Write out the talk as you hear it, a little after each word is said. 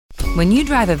When you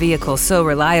drive a vehicle so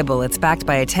reliable it's backed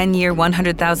by a 10-year,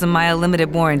 100,000-mile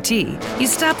limited warranty, you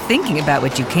stop thinking about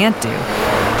what you can't do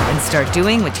and start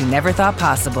doing what you never thought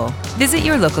possible. Visit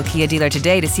your local Kia dealer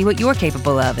today to see what you're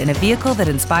capable of in a vehicle that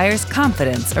inspires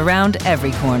confidence around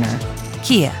every corner.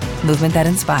 Kia, movement that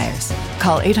inspires.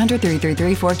 Call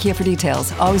 800-333-4KIA for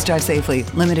details. Always drive safely.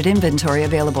 Limited inventory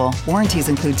available. Warranties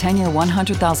include 10-year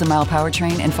 100,000-mile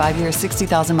powertrain and 5-year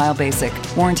 60,000-mile basic.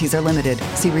 Warranties are limited.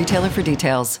 See retailer for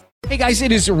details. Hey guys,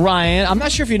 it is Ryan. I'm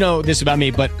not sure if you know this about me,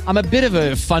 but I'm a bit of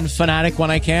a fun fanatic when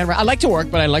I can. I like to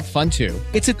work, but I like fun too.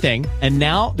 It's a thing. And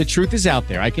now the truth is out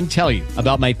there. I can tell you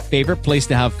about my favorite place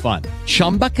to have fun.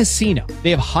 Chumba Casino. They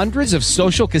have hundreds of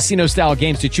social casino style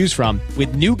games to choose from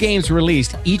with new games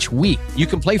released each week. You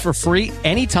can play for free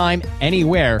anytime,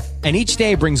 anywhere. And each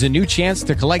day brings a new chance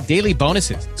to collect daily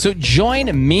bonuses. So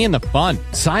join me in the fun.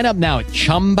 Sign up now at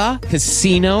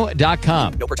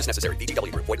ChumbaCasino.com. No purchase necessary.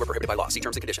 VGW. Void where prohibited by law. See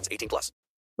terms and conditions. 18+.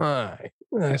 All right.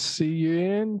 I see you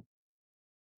in.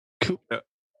 Cool.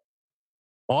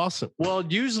 Awesome. Well,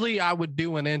 usually I would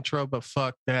do an intro, but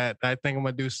fuck that. I think I'm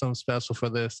going to do something special for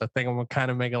this. I think I'm going to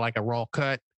kind of make it like a raw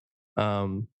cut.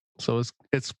 So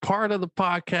it's part of the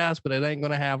podcast, but it ain't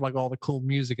going to have like all the cool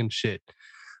music and shit.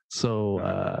 So,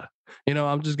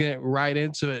 I'm just getting right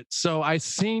into it. So I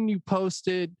seen you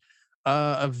posted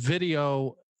a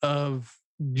video of,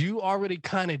 you already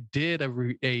kind of did a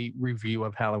review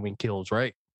of Halloween Kills,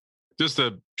 right? Just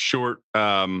a short,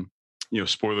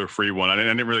 spoiler-free one. I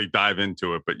didn't really dive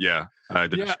into it, but yeah, I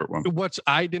did a short one. Which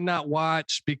I did not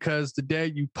watch because the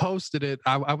day you posted it,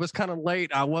 I was kind of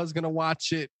late. I was going to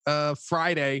watch it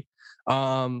Friday,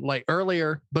 like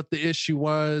earlier, but the issue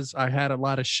was I had a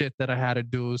lot of shit that I had to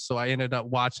do. So I ended up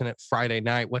watching it Friday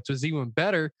night, which was even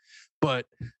better. But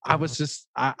I was just,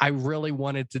 I really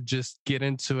wanted to just get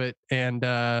into it. And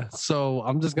so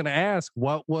I'm just going to ask,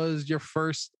 what was your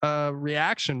first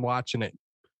reaction watching it?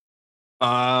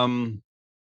 I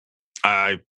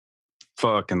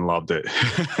fucking loved it.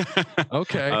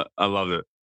 Okay. I loved it.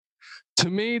 To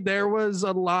me, there was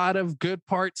a lot of good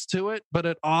parts to it, but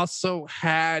it also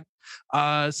had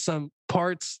some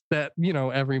parts that,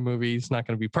 every movie is not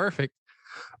going to be perfect.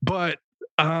 But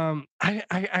I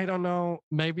don't know.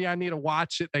 Maybe I need to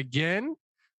watch it again.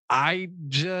 I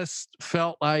just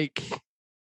felt like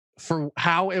for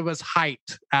how it was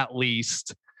hyped, at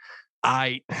least,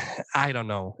 I don't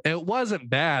know. It wasn't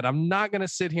bad. I'm not going to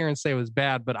sit here and say it was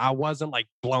bad, but I wasn't like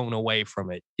blown away from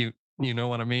it. You know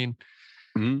what I mean?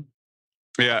 Mm-hmm.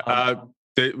 Yeah.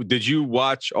 Did you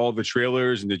watch all the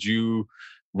trailers and did you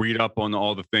read up on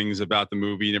all the things about the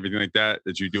movie and everything like that?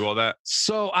 Did you do all that?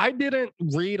 So I didn't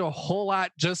read a whole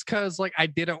lot just because I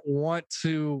didn't want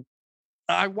to.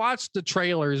 I watched the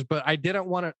trailers, but I didn't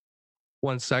want to.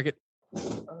 1 second.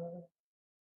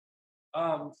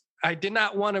 I did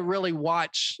not want to really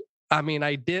watch. I mean,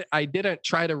 I didn't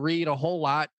try to read a whole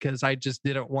lot because I just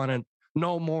didn't want to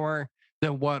know more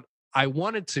than what I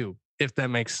wanted to, if that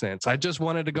makes sense. I just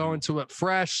wanted to go into it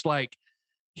fresh, like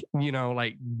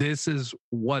this is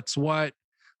what's what.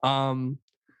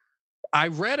 I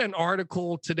read an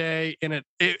article today and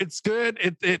it's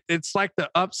good. It's like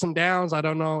the ups and downs. I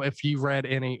don't know if you read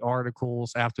any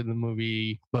articles after the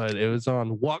movie, but it was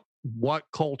on what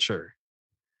culture,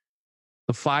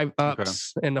 the 5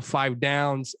 ups and the 5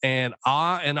 downs. And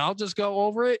I'll just go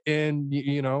over it and,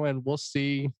 and we'll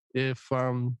see if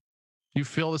you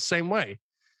feel the same way.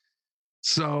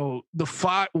 So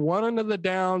one of the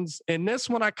downs, and this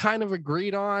one I kind of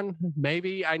agreed on.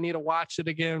 Maybe I need to watch it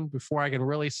again before I can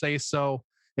really say so.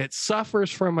 It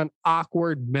suffers from an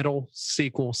awkward middle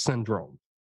sequel syndrome.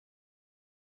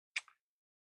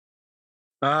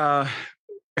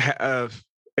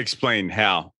 Explain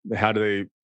how. How do they?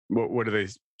 What do they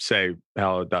say?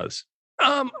 How it does?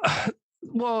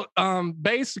 Well,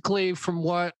 basically from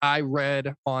what I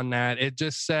read on that, it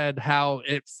just said how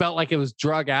it felt like it was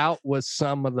drug out with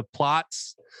some of the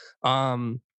plots.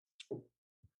 And,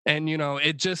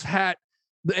 it just had,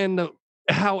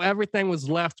 how everything was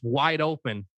left wide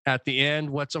open at the end,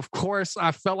 which of course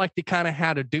I felt like they kind of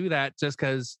had to do that just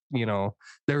because,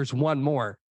 there's one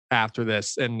more after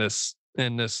this in this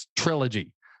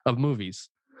trilogy of movies.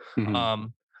 Mm-hmm.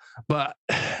 But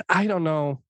I don't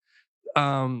know.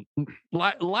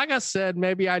 Like I said,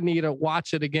 maybe I need to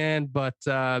watch it again, but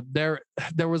there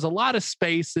was a lot of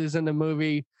spaces in the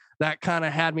movie that kind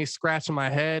of had me scratching my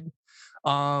head.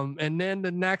 And then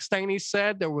the next thing he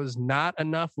said, there was not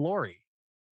enough Laurie.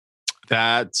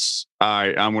 I'm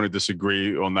going to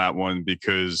disagree on that one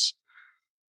because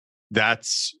that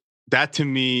to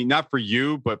me, not for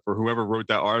you, but for whoever wrote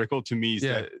that article, to me,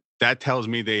 that tells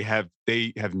me they have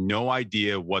no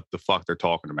idea what the fuck they're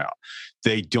talking about.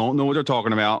 They don't know what they're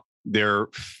talking about. They're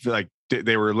like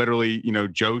they were literally,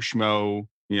 Joe Schmo,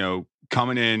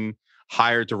 coming in,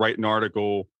 hired to write an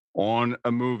article on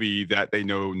a movie that they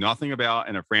know nothing about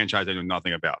and a franchise they know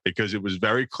nothing about, because it was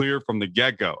very clear from the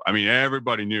get-go. I mean,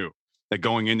 everybody knew that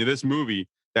going into this movie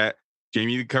that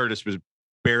Jamie Lee Curtis was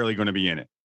barely going to be in it.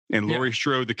 And Laurie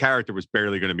Strode, the character, was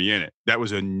barely going to be in it. That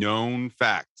was a known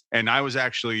fact. And I was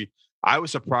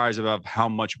surprised about how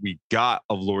much we got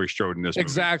of Laurie Strode in this movie.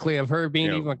 Exactly. Of her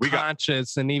being even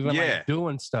conscious and even like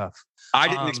doing stuff. I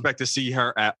didn't expect to see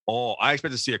her at all. I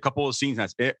expected to see a couple of scenes.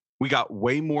 That's it. We got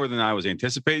way more than I was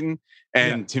anticipating.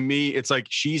 And to me, it's like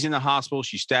she's in the hospital.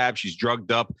 She's stabbed. She's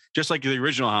drugged up, just like the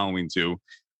original Halloween 2.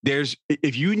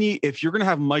 If you're going to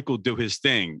have Michael do his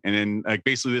thing, and then like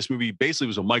basically this movie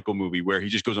was a Michael movie where he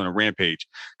just goes on a rampage,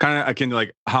 kind of akin to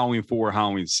like Halloween 4,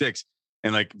 Halloween 6,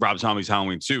 and like Rob Zombie's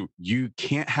Halloween 2. You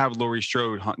can't have Laurie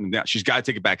Strode hunting them down. She's got to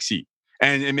take a back seat.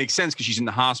 And it makes sense because she's in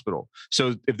the hospital.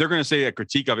 So if they're going to say a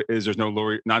critique of it is there's not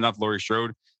enough Laurie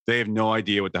Strode, they have no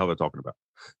idea what the hell they're talking about.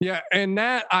 Yeah, and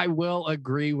that I will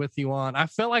agree with you on. I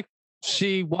feel like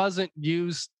she wasn't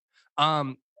used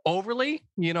overly.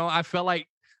 I feel like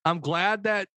I'm glad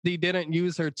that they didn't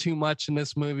use her too much in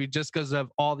this movie just because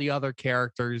of all the other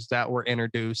characters that were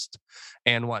introduced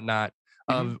and whatnot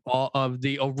of all of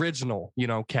the original,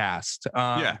 cast.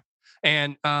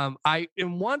 And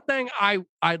one thing I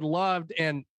loved,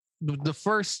 and the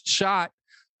first shot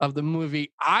of the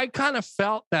movie, I kind of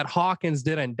felt that Hawkins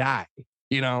didn't die,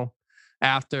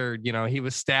 after, he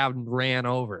was stabbed and ran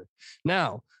over.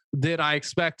 Now, did I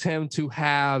expect him to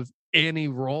have any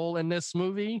role in this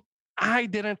movie? I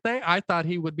didn't think. I thought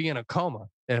he would be in a coma,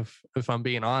 if I'm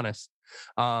being honest.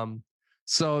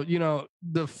 So,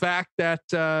 the fact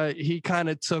that he kind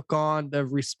of took on the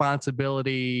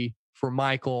responsibility for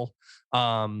Michael,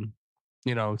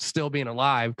 still being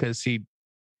alive because he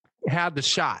had the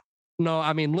shot. No,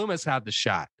 I mean, Loomis had the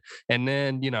shot. And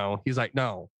then, he's like,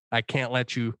 no, I can't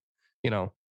let you,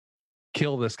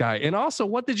 kill this guy. And also,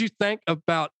 what did you think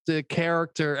about the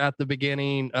character at the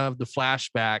beginning of the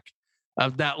flashback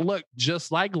of that looked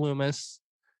just like Loomis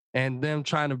and them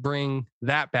trying to bring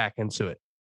that back into it?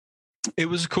 It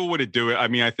was a cool way to do it. I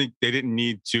mean, I think they didn't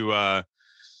need to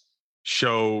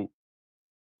show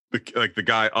the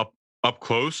guy up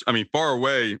close. I mean, far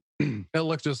away, it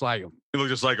looked just like him. It looked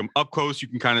just like him. Up close, you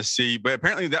can kind of see. But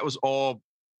apparently, that was all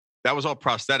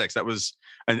prosthetics. That was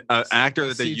an actor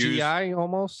that they used. CGI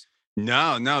almost.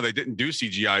 No, they didn't do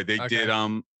CGI.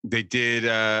 They did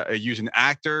use an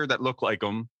actor that looked like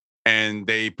him, and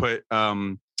they put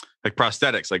like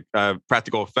prosthetics, like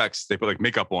practical effects. They put like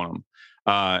makeup on them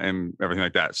and everything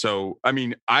like that. So, I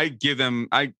mean, I give them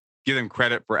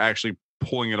credit for actually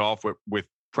pulling it off with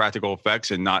practical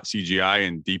effects and not CGI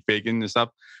and deep faking and stuff.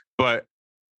 But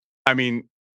I mean,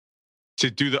 to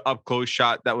do the up close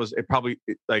shot,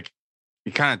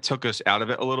 it kind of took us out of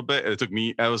it a little bit. It took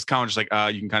me, I was kind of just like,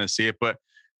 you can kind of see it, but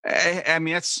I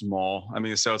mean, that's small. I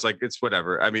mean, so it's like, it's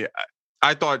whatever. I mean,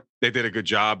 I thought they did a good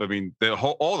job. I mean,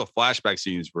 all the flashback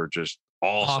scenes were just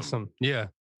awesome. Yeah.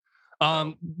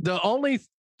 The only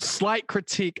slight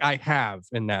critique I have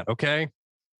in that, okay,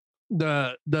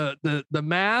 the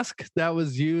mask that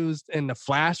was used in the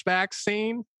flashback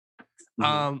scene,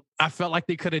 I felt like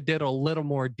they could have did a little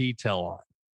more detail on.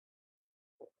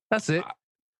 That's it.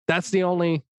 That's the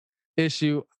only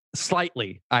issue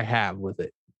slightly I have with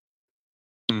it.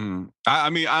 I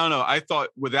mean, I don't know. I thought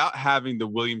without having the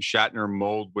William Shatner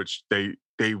mold, which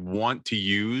they want to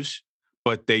use,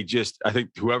 but I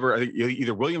think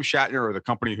either William Shatner or the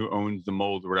company who owns the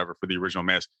mold or whatever for the original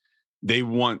mask, they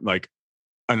want like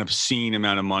an obscene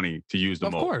amount of money to use the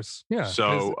mold. Of course. Yeah.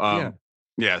 So,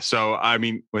 So, I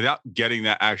mean, without getting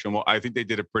that actual mold, I think they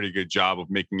did a pretty good job of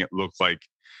making it look like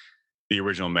the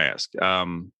original mask.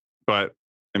 But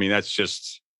I mean, that's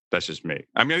just me.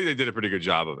 I mean, I think they did a pretty good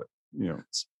job of it,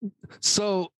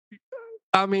 So,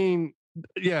 I mean,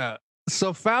 yeah.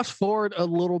 So fast forward a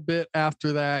little bit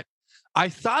after that, I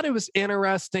thought it was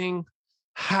interesting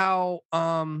how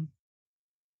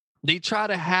they try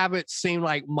to have it seem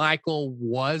like Michael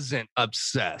wasn't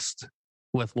obsessed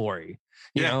with Laurie.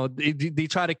 You know, they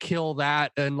try to kill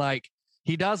that, and like,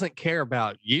 he doesn't care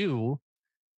about you.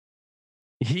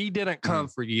 He didn't come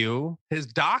for you. His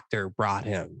doctor brought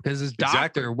him because his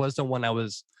doctor was the one that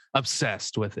was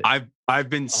obsessed with it. I've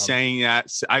been saying that.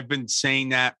 I've been saying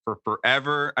that for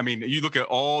forever. I mean, you look at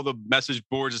all the message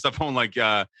boards and stuff on like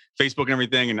Facebook and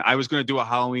everything. And I was going to do a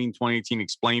Halloween 2018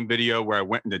 explain video where I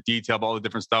went into detail about all the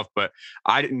different stuff, but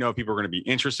I didn't know if people were going to be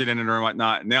interested in it or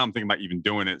whatnot. And now I'm thinking about even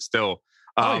doing it still.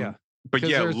 but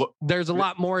yeah, there's a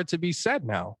lot more to be said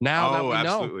now. Now that we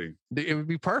absolutely. know, it would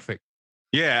be perfect.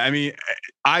 Yeah, I mean,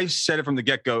 I said it from the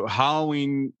get-go.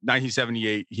 Halloween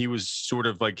 1978, he was sort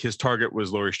of like his target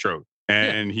was Laurie Strode.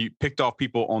 And he picked off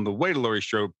people on the way to Laurie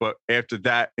Strode. But after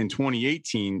that, in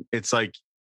 2018, it's like,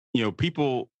 you know,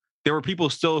 there were people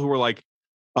still who were like,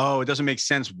 oh, it doesn't make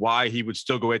sense why he would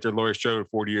still go after Laurie Strode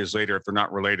 40 years later if they're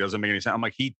not related. It doesn't make any sense. I'm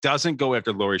like, he doesn't go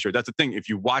after Laurie Strode. That's the thing. If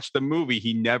you watch the movie,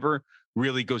 he never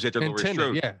really goes after Laurie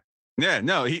Strode. Yeah. Yeah,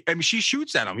 no. She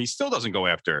shoots at him. He still doesn't go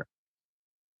after her.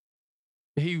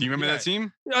 Do you remember that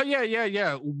scene? Oh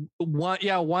yeah.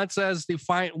 Once as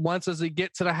they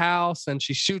get to the house and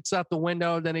she shoots out the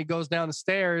window, then he goes down the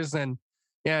stairs and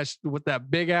with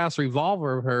that big ass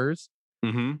revolver of hers,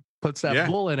 puts that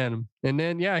bullet in him, and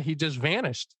then he just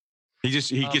vanished. He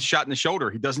gets shot in the shoulder.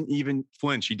 He doesn't even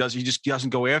flinch. He just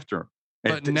doesn't go after him.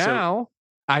 But now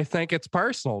I think it's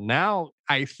personal. Now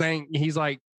I think he's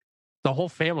like the whole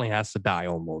family has to die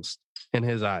almost in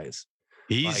his eyes.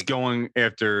 He's going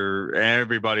after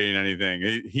everybody and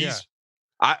anything. He's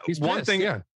one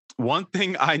pissed, One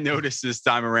thing I noticed this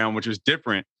time around, which was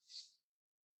different.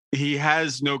 He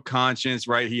has no conscience,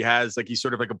 right? He's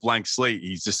sort of like a blank slate.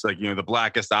 He's just like, you know, the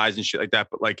blackest eyes and shit like that.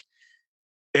 But like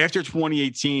after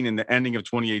 2018 and the ending of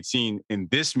 2018 in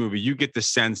this movie, you get the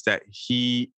sense that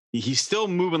he's still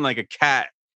moving like a cat.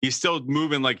 He's still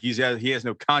moving like he has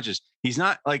no conscience. He's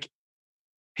not like.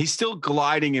 He's still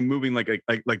gliding and moving like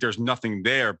there's nothing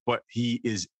there, but he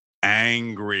is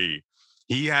angry.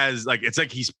 He has it's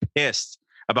like he's pissed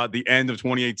about the end of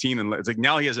 2018, and it's like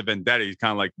now he has a vendetta. He's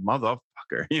kind of like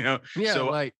motherfucker, you know. Yeah,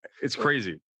 so it's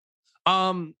crazy.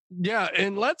 And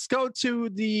let's go to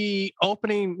the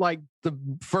opening, like the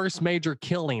first major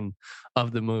killing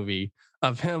of the movie,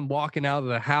 of him walking out of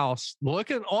the house,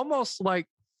 looking almost like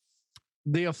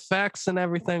the effects and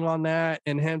everything on that,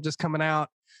 and him just coming out.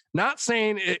 Not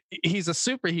saying he's a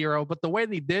superhero, but the way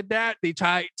they did that, they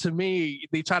try to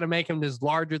make him this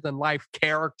larger than life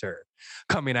character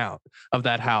coming out of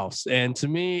that house. And to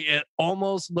me, it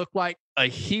almost looked like a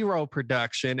hero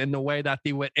production in the way that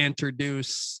they would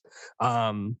introduce,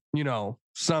 some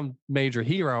major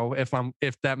hero,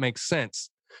 if that makes sense.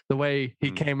 The way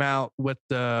he came out with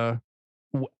when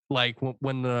the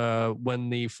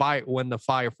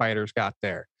firefighters got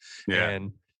there,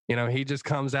 and he just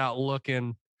comes out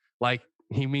looking like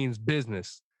he means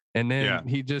business, and then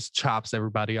he just chops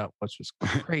everybody up, which was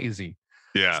crazy.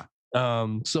 Yeah.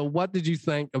 So what did you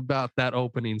think about that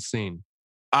opening scene?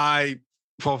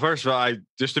 First of all,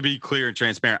 just to be clear and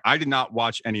transparent, I did not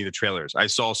watch any of the trailers. I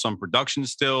saw some production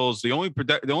stills. The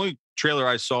only trailer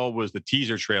I saw was the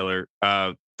teaser trailer,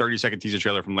 30-second teaser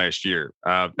trailer from last year.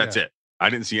 That's it. I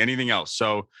didn't see anything else.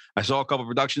 So I saw a couple of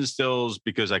production stills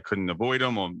because I couldn't avoid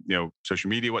them on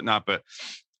social media, whatnot. But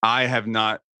I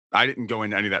didn't go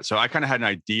into any of that. So I kind of had an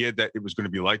idea that it was going to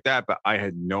be like that, but I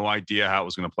had no idea how it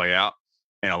was going to play out.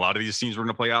 And a lot of these scenes were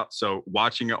going to play out. So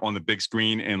watching it on the big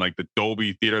screen and like the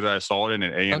Dolby theater that I saw it in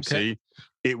at AMC,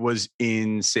 it was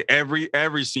insane.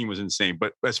 Every scene was insane.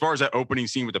 But as far as that opening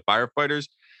scene with the firefighters,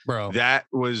 bro, that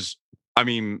was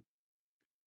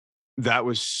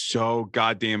so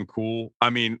goddamn cool. I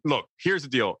mean, look, here's the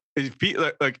deal. Is it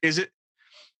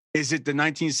the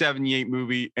 1978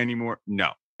 movie anymore?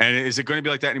 No. And is it going to be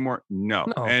like that anymore? No.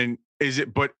 And is it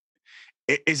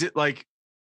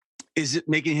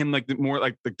making him like more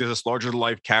like this larger than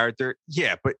life character?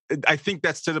 Yeah. But I think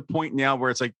that's to the point now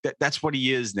where it's like, that's what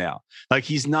he is now. Like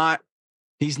he's not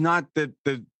the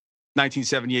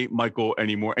 1978 Michael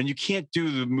anymore. And you can't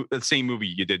do the same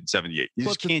movie you did in 78. You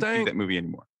just can't do that movie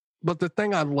anymore. But the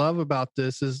thing I love about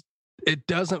this is it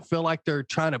doesn't feel like they're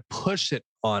trying to push it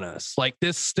on us. Like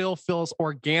this still feels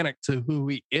organic to who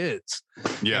he is.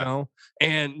 Yeah.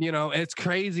 And it's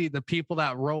crazy. The people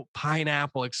that wrote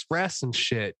Pineapple Express and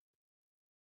shit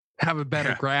have a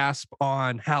better grasp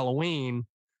on Halloween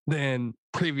than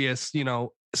previous,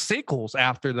 sequels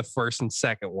after the first and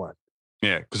second one.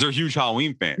 Yeah, because they're huge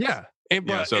Halloween fans. Yeah.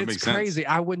 So it's crazy.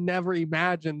 I would never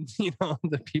imagine,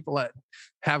 the people that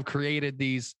have created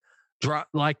these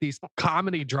these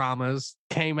comedy dramas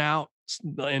came out,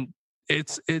 and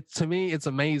to me, it's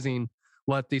amazing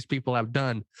what these people have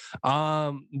done.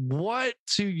 What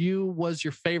to you was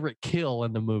your favorite kill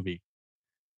in the movie?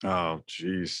 Oh,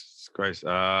 Jesus Christ.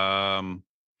 There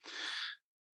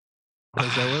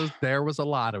was a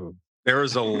lot of them. There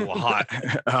was a lot.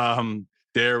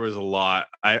 There was a lot.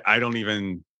 I don't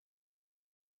even,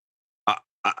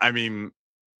 I mean,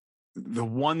 the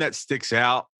one that sticks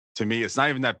out to me, it's not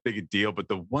even that big a deal, but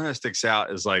the one that sticks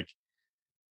out is like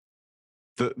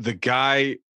the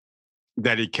guy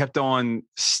that he kept on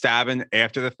stabbing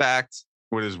after the fact.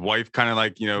 with his wife, kind of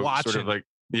like, you know, Watching. sort of like,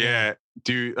 yeah,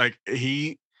 dude, like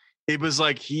it was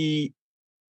like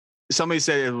somebody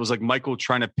said it was like Michael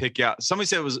trying to pick out, somebody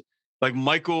said it was like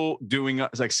Michael doing,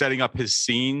 like setting up his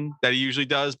scene that he usually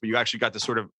does, but you actually got to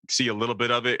sort of see a little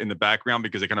bit of it in the background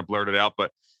because they kind of blurred it out.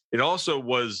 But it also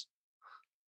was,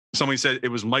 somebody said it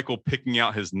was Michael picking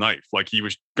out his knife. Like he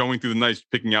was going through the knives,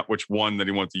 picking out which one that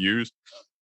he wanted to use.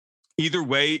 Either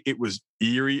way, it was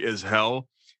eerie as hell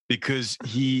because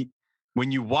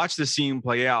when you watch the scene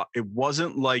play out, it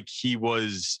wasn't like he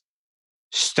was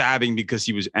stabbing because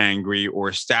he was angry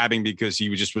or stabbing because he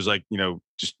was like,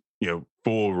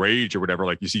 full rage or whatever.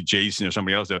 Like you see Jason or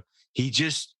somebody else.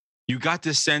 You got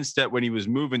the sense that when he was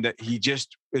moving, that he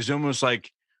just is almost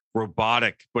like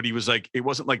robotic, but he was like, it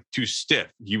wasn't like too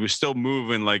stiff. He was still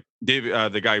moving like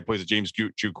David, the guy who plays James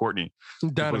Drew Courtney.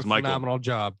 Done a phenomenal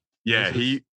job. Yeah,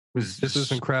 this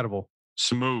is incredible.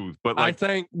 Smooth, but I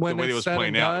think when the way it's said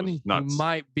and done, he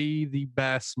might be the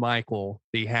best Michael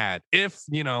he had. If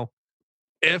the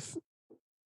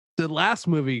last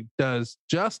movie does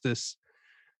justice,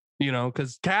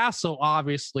 because Castle,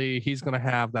 obviously, he's going to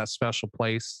have that special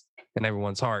place in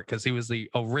everyone's heart because he was the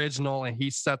original and he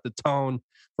set the tone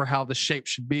for how the shape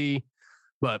should be.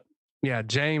 But yeah,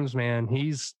 James, man,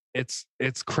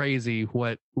 it's crazy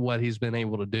what he's been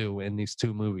able to do in these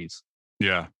two movies.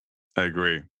 Yeah, I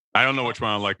agree. I don't know which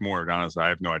one I like more, honestly. I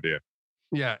have no idea.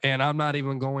 Yeah, and I'm not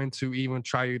even going to even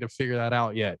try to figure that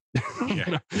out yet.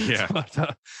 Yeah.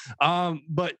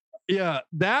 But yeah,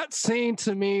 that scene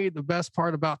to me, the best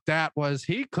part about that was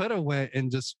he could have went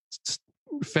and just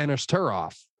finished her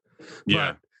off.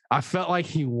 Yeah. But I felt like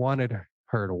he wanted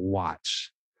her to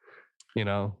watch,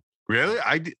 Really?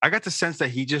 I got the sense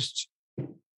that he just,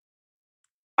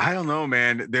 I don't know,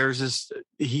 man. There's this,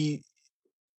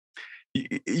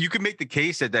 you could make the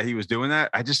case that he was doing that.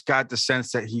 I just got the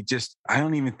sense that I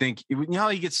don't even think, how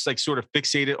he gets like sort of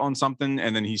fixated on something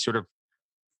and then he sort of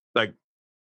like,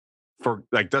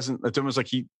 it's almost like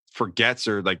he forgets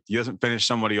or like he doesn't finish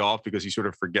somebody off because he sort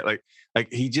of forget, like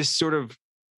he just sort of,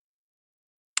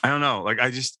 I don't know. Like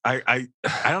I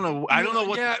don't know. I don't know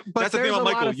what. Yeah, but that's the thing there's about a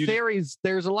Michael. lot of theories.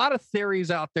 There's a lot of theories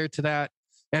out there to that,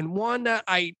 and one that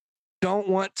I don't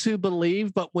want to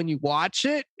believe, but when you watch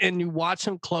it and you watch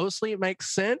him closely, it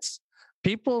makes sense.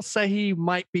 People say he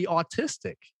might be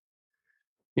autistic.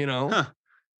 Huh.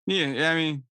 Yeah. I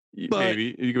mean,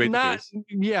 maybe you can make the case.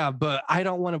 Yeah, but I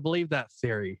don't want to believe that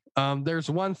theory. There's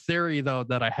one theory though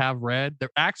that I have read.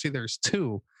 There's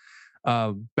two.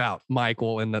 About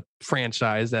Michael and the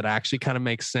franchise that actually kind of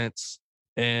makes sense.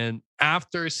 And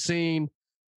after seeing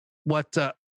I'm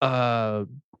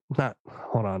not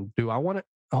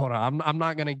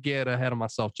going to get ahead of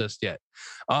myself just yet.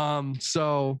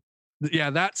 So yeah,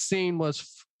 that scene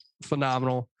was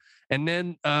phenomenal. And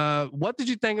then what did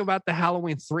you think about the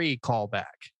Halloween 3 callback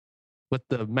with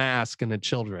the mask and the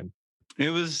children?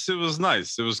 It was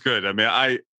nice. It was good. I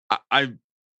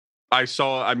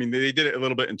mean, they did it a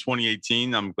little bit in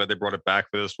 2018. I'm glad they brought it back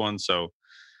for this one. So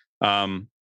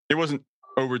it wasn't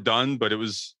overdone, but it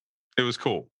was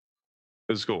cool.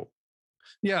 It was cool.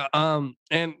 Yeah. And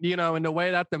in the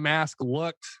way that the mask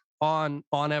looked on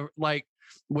like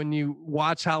when you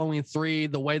watch Halloween 3,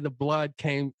 the way the blood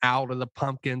came out of the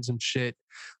pumpkins and shit,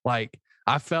 like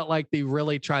I felt like they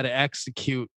really try to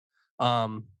execute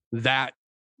that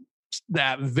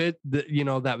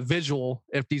visual.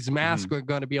 If these masks are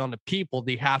going to be on the people,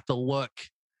 they have to look,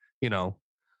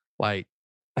 like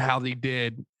how they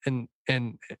did in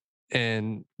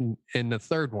the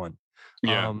third one.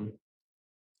 Yeah.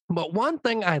 But one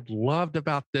thing I loved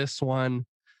about this one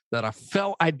that I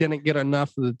felt I didn't get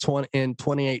enough of in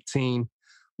 2018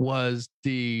 was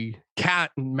the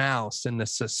cat and mouse and the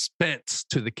suspense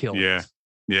to the killings.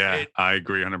 Yeah. I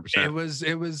agree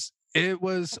 100%. It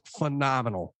was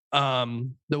phenomenal.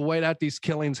 The way that these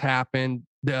killings happened,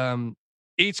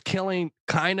 each killing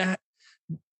kind of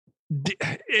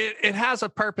it has a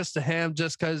purpose to him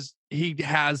just because he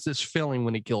has this feeling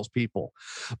when he kills people.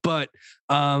 But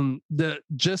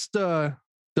just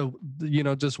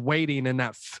waiting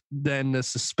and then the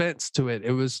suspense to it,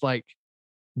 it was like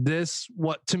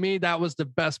to me that was the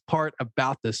best part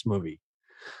about this movie.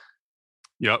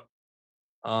 Yep.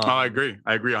 I agree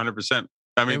 100%.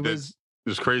 I mean, it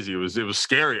was crazy. It was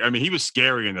scary. I mean, he was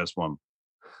scary in this one.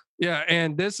 Yeah,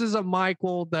 and this is a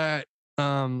Michael that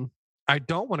I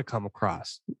don't want to come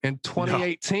across. In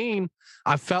 2018,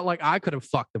 I felt like I could have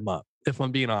fucked him up, if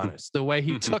I'm being honest, the way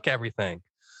he took everything.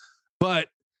 But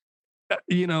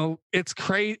it's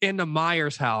crazy. In the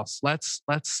Myers house. Let's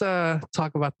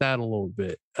talk about that a little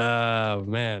bit.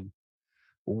 Man,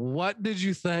 what did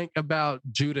you think about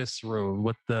Judas' room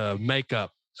with the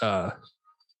makeup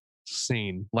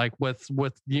scene, like with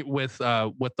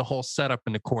the whole setup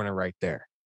in the corner right there.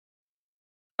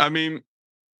 I mean,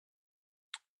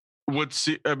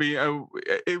 it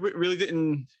really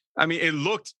didn't. I mean, it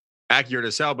looked accurate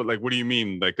as hell, but like, what do you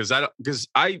mean? Like, because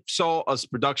I saw a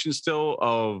production still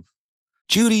of.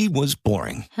 Judy was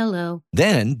boring. Hello.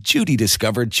 Then Judy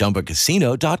discovered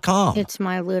ChumbaCasino.com. It's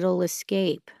my little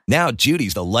escape. Now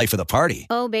Judy's the life of the party.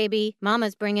 Oh, baby,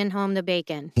 mama's bringing home the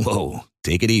bacon. Whoa,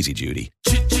 take it easy, Judy.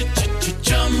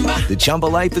 The Chumba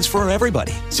life is for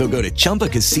everybody. So go to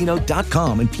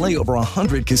ChumbaCasino.com and play over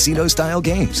 100 casino-style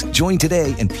games. Join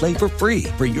today and play for free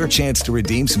for your chance to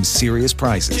redeem some serious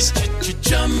prizes.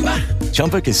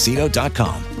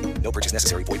 ChumbaCasino.com. No purchase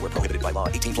necessary. Void where prohibited by law.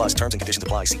 18 plus terms and conditions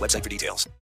apply. See website for details.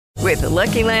 With the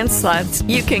Lucky Land Slots,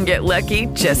 you can get lucky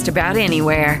just about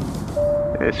anywhere.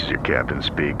 This is your captain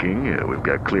speaking. We've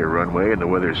got clear runway and the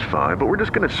weather's fine, but we're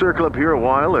just going to circle up here a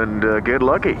while and get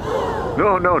lucky.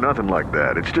 No, nothing like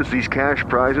that. It's just these cash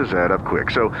prizes add up quick.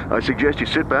 So I suggest you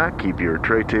sit back, keep your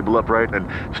tray table upright, and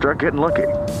start getting lucky.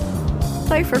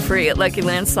 Play for free at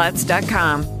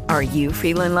LuckyLandSlots.com. Are you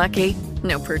feeling lucky?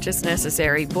 No purchase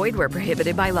necessary. Void where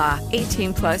prohibited by law.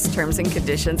 18 plus terms and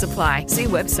conditions apply. See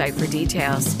website for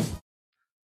details.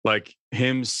 Like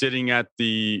him sitting at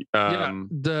the but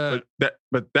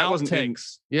that wasn't in,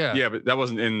 but that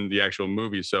wasn't in the actual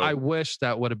movie. So I wish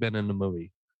that would have been in the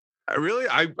movie. Really,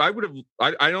 I would have.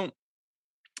 I don't.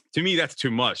 To me, that's too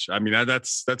much. I mean,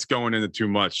 that's going into too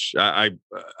much. I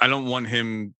don't want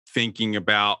him thinking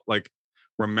about like.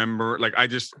 Remember, like I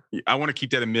want to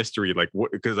keep that a mystery. Like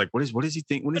what? Because like what is he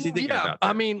think? What is he thinking about?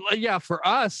 I mean, for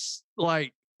us,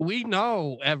 like we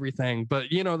know everything, but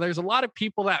there's a lot of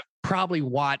people that probably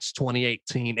watched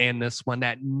 2018 and this one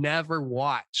that never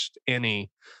watched any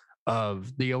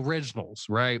of the originals,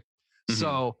 right? Mm-hmm.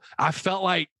 So I felt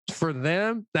like for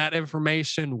them that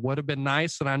information would have been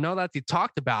nice, and I know that they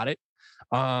talked about it.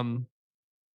 I know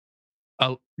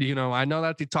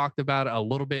that they talked about it a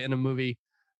little bit in the movie.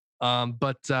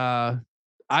 But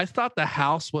I thought the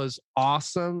house was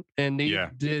awesome, and they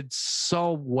did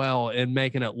so well in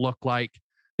making it look like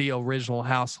the original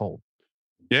household.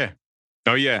 Yeah.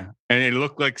 Oh yeah. And it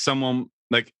looked like someone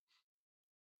like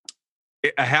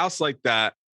a house like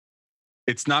that.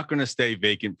 It's not going to stay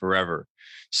vacant forever.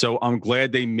 So I'm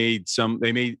glad they made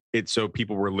it so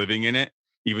people were living in it,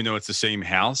 even though it's the same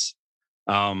house.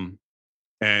 And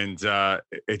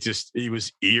it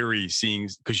was eerie seeing,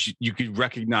 because you could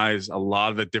recognize a lot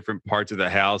of the different parts of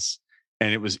the house,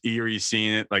 and it was eerie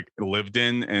seeing it like lived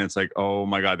in. And it's like, oh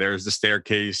my God, there's the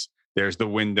staircase, there's the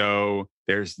window,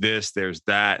 there's this, there's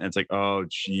that. And it's like, oh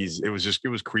geez, it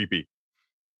was creepy.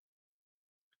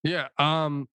 Yeah.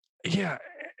 Yeah.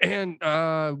 And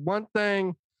one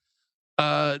thing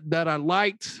that I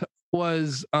liked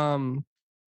was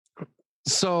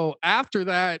so after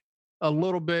that a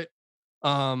little bit,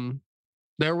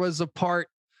 there was a part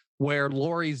where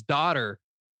Laurie's daughter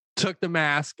took the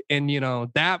mask, and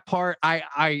that part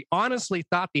I honestly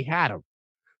thought they had him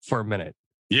for a minute.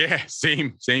 Yeah,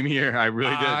 same here. I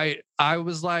really did. I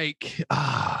was like,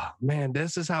 man,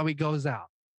 this is how he goes out.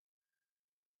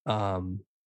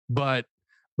 But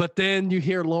then you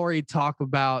hear Laurie talk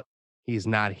about he's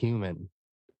not human.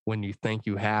 When you think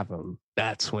you have him,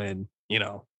 that's when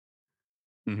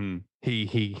mm-hmm.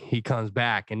 He comes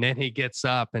back, and then he gets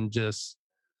up and just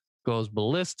goes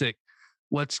ballistic.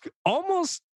 What's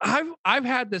almost I've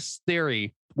had this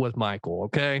theory with Michael,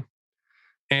 okay?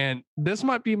 And this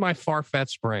might be my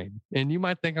far-fetched brain, and you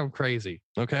might think I'm crazy,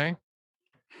 okay?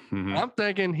 Mm-hmm. I'm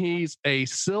thinking he's a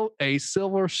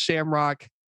silver shamrock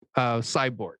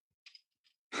cyborg.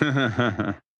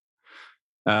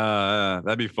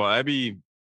 That'd be fun.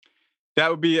 That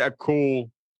would be a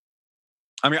cool.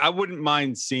 I mean, I wouldn't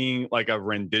mind seeing like a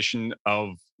rendition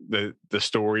of the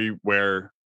story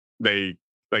where they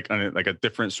like a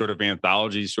different sort of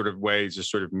anthology sort of way,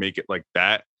 just sort of make it like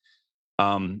that.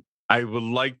 I would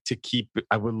like to keep.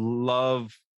 I would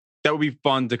love. That would be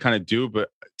fun to kind of do, but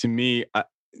to me,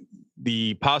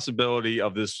 the possibility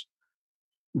of this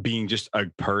being just a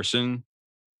person,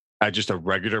 just a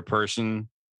regular person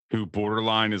who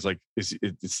borderline is like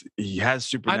he has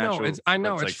supernatural. I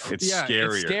know it's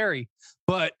scarier. It's scary.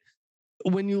 But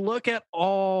when you look at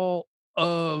all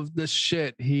of the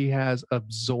shit he has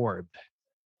absorbed,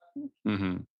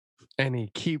 mm-hmm. and he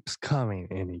keeps coming,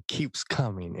 and he keeps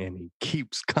coming, and he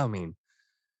keeps coming.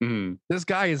 Mm-hmm. This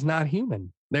guy is not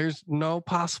human. There's no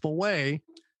possible way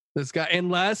this guy,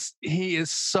 unless he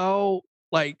is so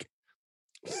like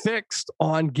fixed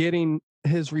on getting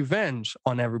his revenge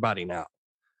on everybody now.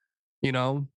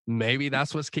 Maybe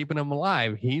that's what's keeping him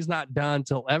alive. He's not done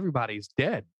till everybody's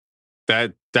dead.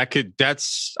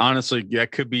 That's honestly,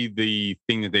 that could be the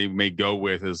thing that they may go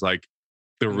with, is like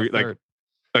in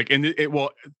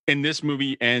this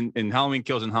movie and in Halloween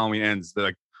Kills and Halloween Ends,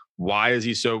 like, why is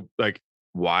he so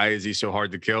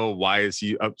hard to kill? Why is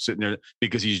he up sitting there?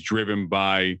 Because he's driven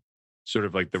by sort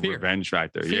of like the Fear. revenge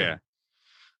factor. Fear.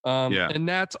 Yeah. And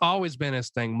that's always been his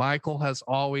thing. Michael has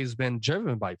always been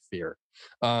driven by fear.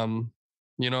 Putting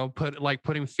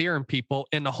fear in people,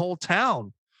 and the whole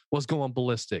town was going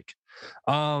ballistic.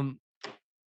 The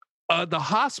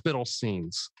hospital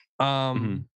scenes.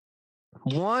 One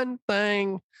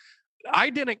thing, I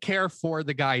didn't care for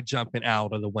the guy jumping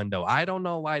out of the window. I don't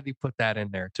know why they put that in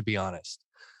there, to be honest.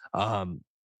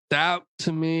 That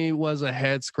to me was a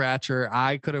head scratcher.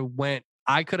 I could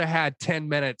have had 10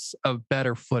 minutes of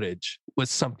better footage with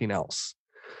something else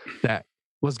that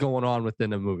was going on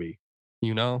within the movie,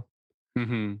 you know?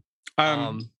 Mm-hmm.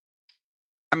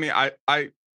 I mean,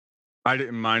 I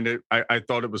didn't mind it. I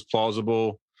thought it was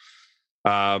plausible,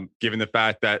 given the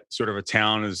fact that sort of a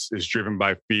town is driven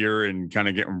by fear and kind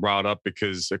of getting brought up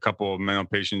because a couple of mental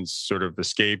patients sort of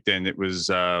escaped, and it was,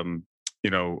 one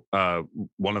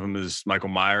of them is Michael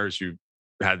Myers, who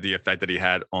had the effect that he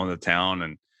had on the town,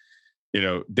 and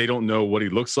they don't know what he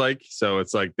looks like, so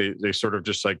it's like they sort of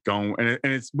just like go, and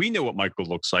it's, we know what Michael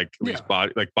looks like, his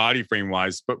body frame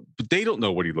wise, but they don't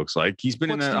know what he looks like. He's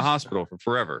been in a hospital for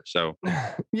forever. So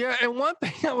yeah, and one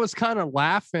thing I was kind of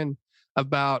laughing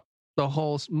about the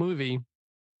whole movie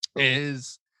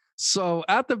is, so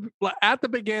at the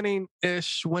beginning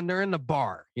ish, when they're in the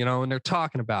bar, and they're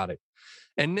talking about it,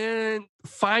 and then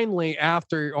finally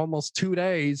after almost 2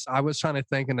 days, I was trying to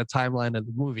think in the timeline of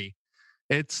the movie.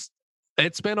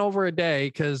 It's been over a day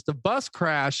because the bus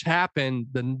crash happened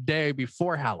the day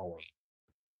before Halloween,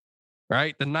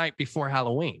 right? The night before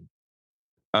Halloween.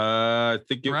 I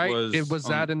think it was. It was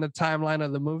that in the timeline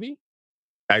of the movie?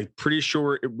 I'm pretty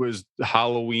sure it was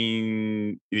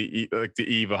Halloween, like the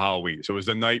eve of Halloween. So it was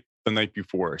the night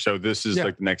before. So this is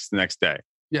like the next day.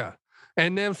 Yeah.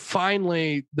 And then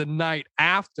finally, the night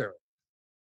after,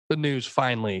 the news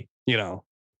finally,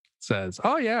 says,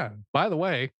 "Oh yeah, by the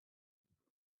way,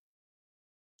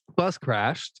 bus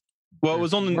crashed." Well, it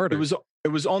was on the it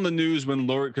was on the news when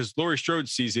Laurie Strode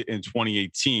sees it in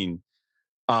 2018.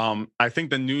 I think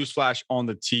the news flash on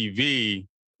the TV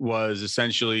was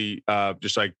essentially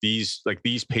just like these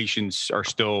patients are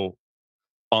still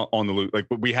on the loose. Like,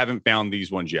 but we haven't found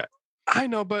these ones yet. I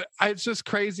know, but it's just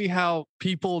crazy how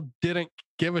people didn't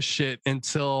give a shit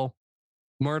until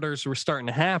murders were starting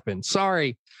to happen.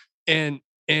 Sorry, in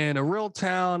a real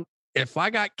town, if I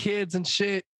got kids and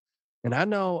shit, and I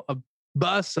know a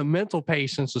bus of mental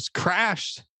patients was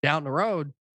crashed down the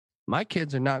road, my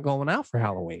kids are not going out for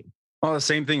Halloween. Well, the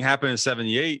same thing happened in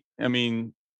 78. I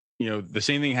mean, the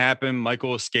same thing happened.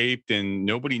 Michael escaped and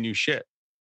nobody knew shit.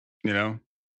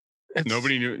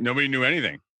 Nobody knew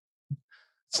anything.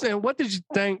 So what did you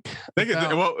think? Think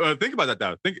about that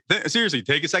though. Seriously,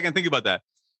 take a second. Think about that.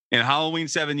 In Halloween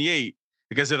 78,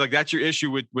 because if that's your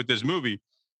issue with this movie,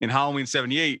 in Halloween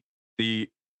 78, the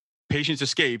patients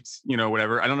escaped,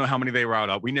 whatever. I don't know how many they were out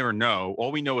of. We never know.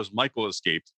 All we know is Michael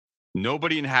escaped.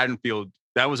 Nobody in Haddonfield,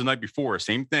 that was the night before,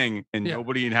 same thing. And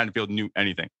nobody in Haddonfield knew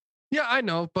anything. Yeah, I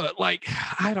know. But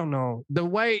I don't know. The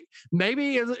way,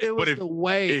 maybe it was the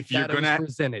way that it was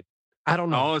presented. I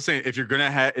don't know. All I'm saying, if you're gonna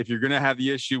have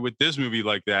the issue with this movie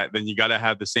like that, then you got to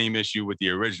have the same issue with the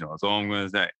original. That's all I'm gonna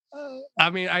say. I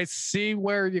mean, I see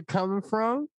where you're coming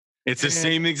from. It's the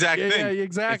same exact thing. Yeah,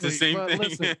 exactly. It's the same thing.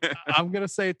 Listen, I'm gonna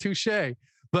say touche,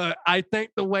 but I think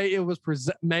the way it was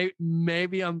presented,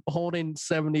 maybe I'm holding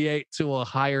 78 to a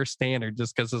higher standard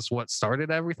just because it's what started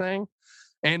everything,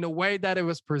 and the way that it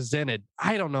was presented.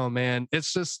 I don't know, man.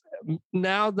 It's just,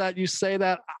 now that you say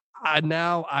that,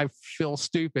 I feel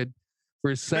stupid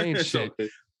for saying shit,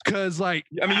 because I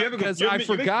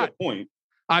forgot.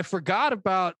 I forgot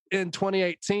about in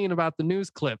 2018 about the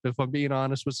news clip, if I'm being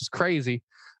honest, which is crazy.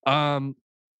 But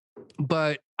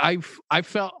I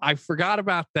forgot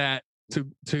about that,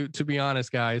 to be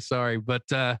honest, guys. Sorry, but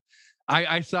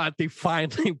I thought they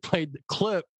finally played the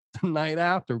clip the night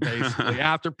after, basically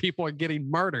after people are getting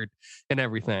murdered and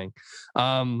everything.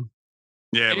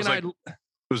 It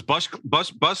was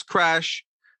bus crash.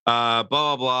 Blah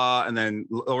blah blah, and then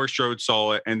Laurie Strode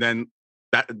saw it, and then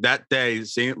that day,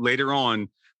 later on,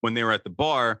 when they were at the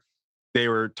bar, they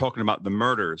were talking about the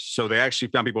murders. So they actually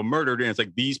found people murdered, and it's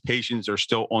like these patients are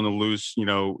still on the loose.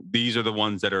 These are the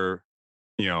ones that are,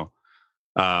 that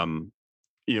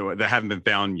haven't been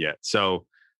found yet. So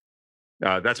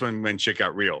that's when shit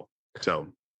got real. So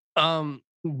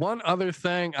one other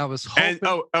thing I was hoping.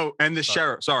 And the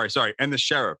sheriff. Sorry, and the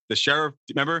sheriff.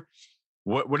 Remember?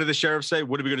 what did the sheriff say?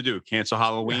 What are we going to do? Cancel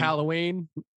Halloween? Halloween.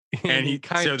 And he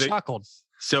kind of chuckled.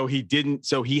 So he didn't.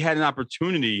 So he had an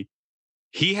opportunity.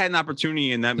 He had an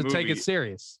opportunity in that to movie take it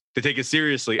serious. To take it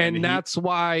seriously, and that's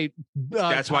why.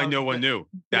 That's why no one knew.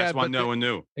 That's why no one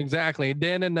knew. Exactly.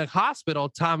 Then in the hospital,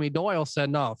 Tommy Doyle said,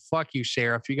 "No, fuck you,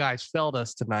 sheriff. You guys failed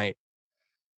us tonight.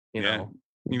 You know,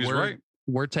 he was right.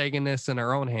 We're taking this in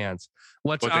our own hands."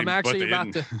 I'm actually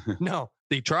about to. No,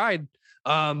 they tried.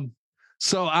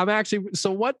 So I'm actually.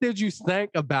 So what did you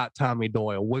think about Tommy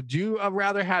Doyle? Would you have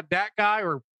rather had that guy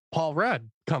or Paul Rudd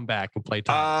come back and play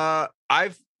Tommy?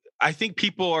 I think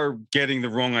people are getting the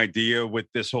wrong idea with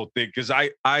this whole thing because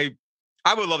I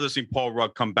would love to see Paul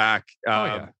Rudd come back.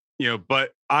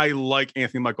 But I like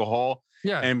Anthony Michael Hall.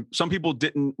 Yeah. And some people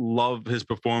didn't love his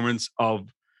performance of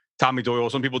Tommy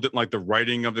Doyle. Some people didn't like the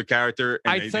writing of the character.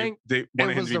 And I think it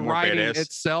was the writing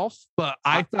itself, but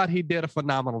I thought he did a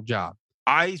phenomenal job.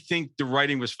 I think the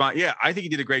writing was fine. Yeah, I think he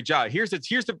did a great job. Here's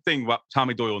the thing about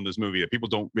Tommy Doyle in this movie that people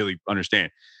don't really understand.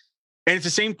 And it's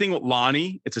the same thing with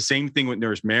Lonnie. It's the same thing with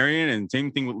Nurse Marion and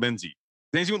same thing with Lindsay.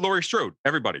 Same thing with Laurie Strode.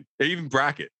 Everybody. Even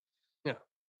Brackett. Yeah.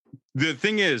 The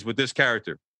thing is with this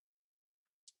character,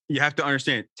 you have to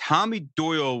understand Tommy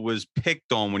Doyle was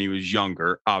picked on when he was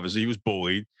younger. Obviously, he was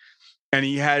bullied. And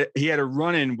he had a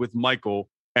run-in with Michael,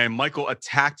 and Michael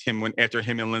attacked him after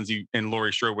him and Lindsay and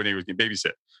Laurie Strode when he was getting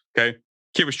babysit. Okay.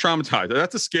 Kid was traumatized.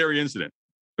 That's a scary incident.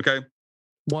 Okay.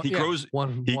 He grows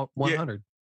 100.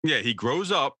 He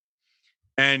grows up.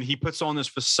 And he puts on this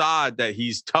facade that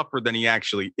he's tougher than he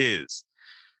actually is.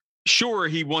 Sure,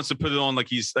 he wants to put it on like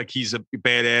he's a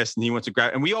badass and he wants to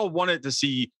grab. And we all wanted to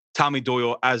see Tommy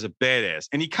Doyle as a badass.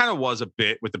 And he kind of was a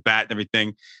bit with the bat and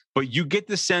everything. But you get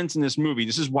the sense in this movie.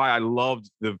 This is why I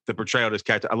loved the portrayal of this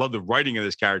character. I love the writing of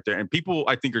this character. And people,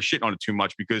 I think, are shitting on it too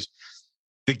much because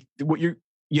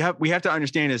we have to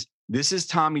understand is this is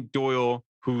Tommy Doyle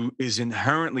who is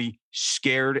inherently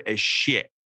scared as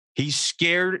shit. He's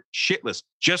scared shitless,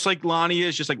 just like Lonnie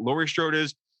is, just like Laurie Strode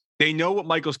is. They know what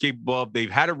Michael's capable of.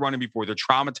 They've had a run-in before. They're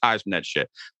traumatized from that shit.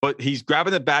 But he's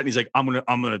grabbing the bat and he's like, I'm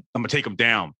gonna take him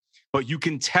down. But you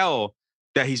can tell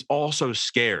that he's also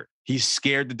scared. He's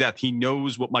scared to death. He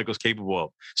knows what Michael's capable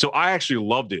of. So I actually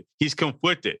loved it. He's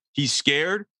conflicted. He's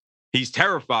scared. He's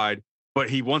terrified, but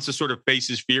he wants to sort of face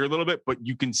his fear a little bit. But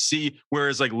you can see,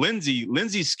 whereas like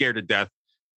Lindsay's scared to death.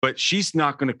 But she's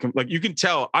not going to you can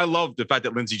tell. I love the fact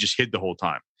that Lindsay just hid the whole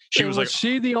time. Was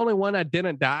she the only one that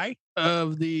didn't die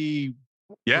of the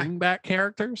bring back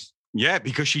characters? Yeah,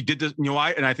 because she did this.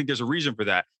 And I think there's a reason for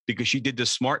that because she did the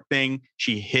smart thing.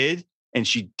 She hid and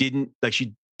she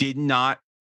did not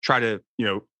try to,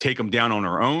 take them down on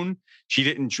her own. She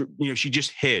didn't, she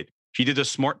just hid. She did a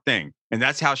smart thing. And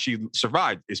that's how she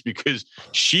survived is because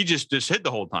she just hid the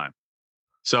whole time.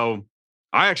 So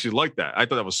I actually liked that. I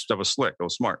thought that was slick. That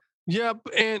was smart. Yep.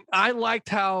 And I liked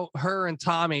how her and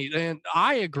Tommy, and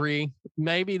I agree,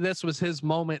 maybe this was his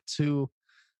moment to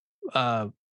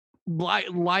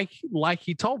like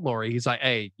he told Laurie, he's like,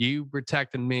 hey, you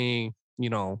protected me,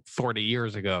 40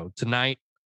 years ago. Tonight,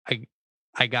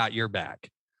 I got your back.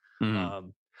 Mm-hmm.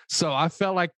 So I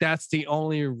felt like that's the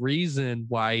only reason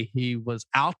why he was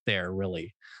out there,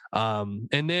 really. And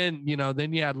then,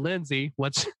 then you had Lindsay,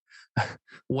 what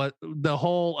the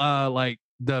whole like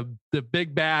the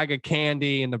big bag of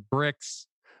candy and the bricks.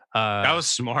 That was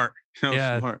smart.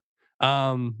 Smart.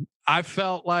 I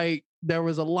felt like there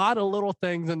was a lot of little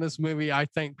things in this movie I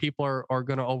think people are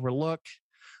going to overlook.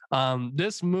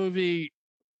 This movie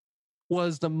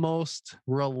was the most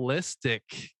realistic.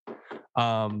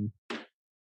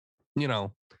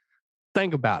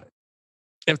 Think about it.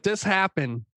 If this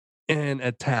happened in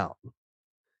a town,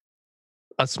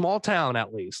 a small town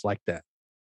at least like that,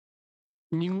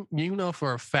 you know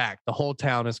for a fact the whole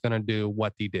town is going to do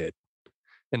what he did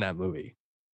in that movie.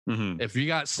 Mm-hmm. If you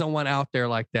got someone out there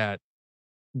like that,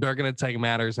 they're going to take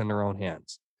matters in their own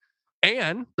hands.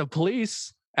 And the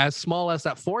police, as small as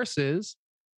that force is,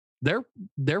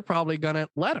 they're probably going to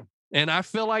let him. And I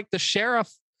feel like the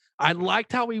sheriff, I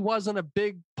liked how he wasn't a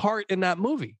big part in that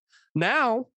movie.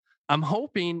 Now, I'm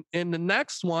hoping in the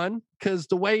next one, because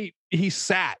the way he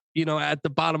sat, at the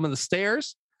bottom of the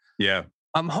stairs. Yeah.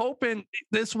 I'm hoping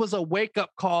this was a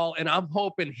wake-up call, and I'm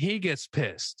hoping he gets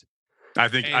pissed. I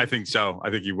think so. I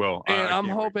think he will. And I'm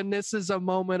hoping this is a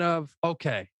moment of,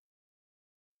 okay,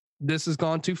 this has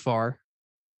gone too far.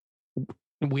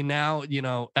 We now,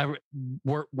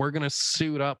 we're going to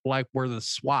suit up like we're the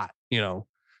SWAT,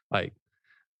 like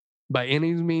by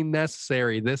any means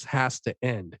necessary, this has to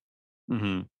end.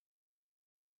 Mm-hmm.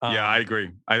 Yeah, I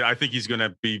agree. I think he's going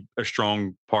to be a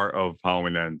strong part of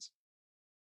Halloween Ends.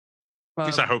 At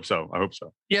least I hope so. I hope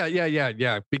so.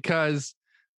 Yeah. Because,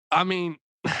 I mean,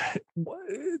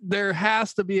 there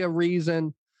has to be a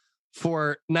reason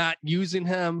for not using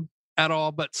him at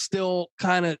all, but still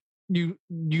kind of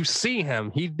you see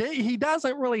him. He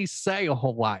doesn't really say a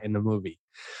whole lot in the movie,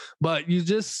 but you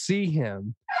just see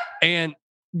him, and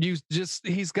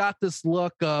he's got this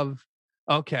look of,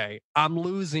 okay, I'm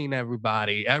losing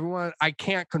everybody. Everyone, I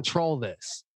can't control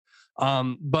this.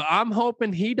 But I'm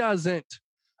hoping he doesn't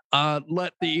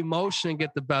let the emotion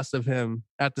get the best of him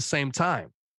at the same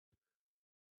time.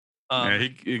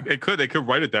 They could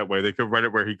write it that way. They could write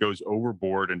it where he goes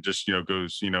overboard and just,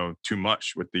 goes, too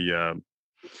much with the,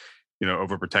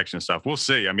 overprotection stuff. We'll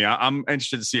see. I mean, I'm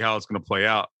interested to see how it's going to play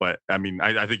out, but I mean,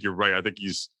 I think you're right. I think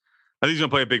he's going to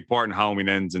play a big part in Halloween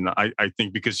Ends. And I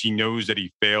think because he knows that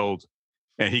he failed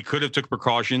and he could have took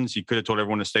precautions. He could have told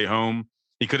everyone to stay home.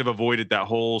 He could have avoided that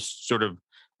whole sort of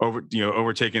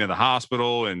overtaking of the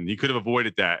hospital, and he could have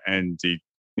avoided that. And he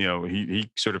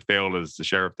sort of failed as the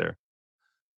sheriff there.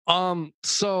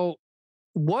 So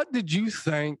what did you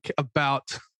think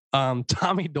about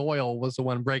Tommy Doyle was the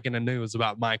one breaking the news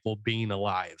about Michael being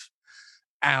alive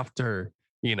after,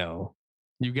 you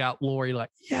got Lori like,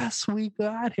 yes, we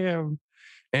got him.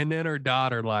 And then her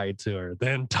daughter lied to her.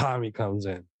 Then Tommy comes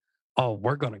in. Oh,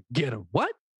 we're going to get him.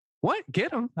 What?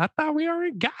 Get him? I thought we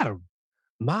already got him.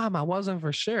 Mom, I wasn't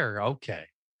for sure. Okay.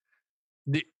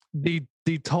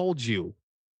 They told you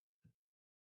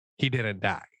he didn't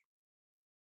die.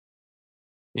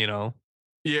 Yeah.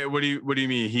 What do you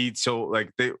mean?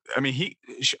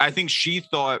 I think she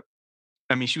thought,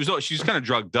 she was kind of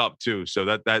drugged up too. So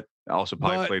that also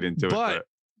probably played into it. But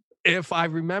if I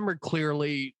remember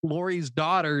clearly, Lori's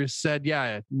daughter said,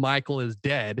 yeah, Michael is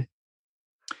dead.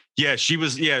 Yeah, she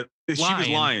was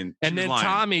lying. And then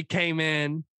Tommy came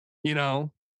in, and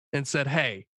said,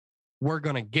 hey, we're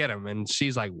going to get him. And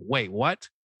she's like, wait, what?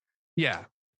 Yeah,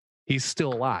 he's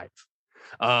still alive.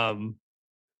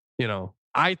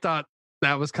 I thought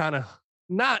that was kind of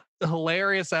not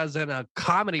hilarious as in a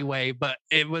comedy way, but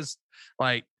it was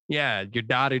like, yeah, your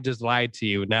daughter just lied to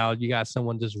you. Now you got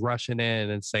someone just rushing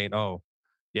in and saying, oh,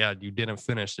 yeah, you didn't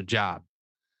finish the job.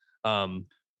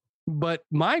 But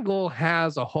Michael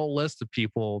has a whole list of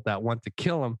people that want to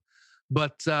kill him.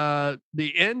 But the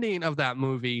ending of that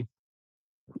movie,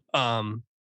 do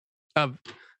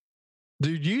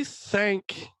you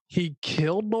think he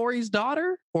killed Lori's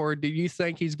daughter, or do you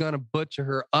think he's going to butcher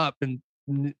her up and,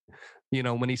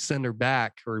 when he send her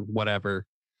back or whatever?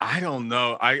 I don't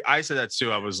know. I said that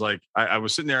too. I was like, I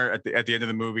was sitting there at the end of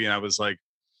the movie, and I was like,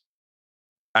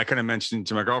 I kind of mentioned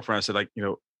to my girlfriend, I said, like,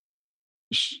 I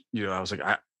was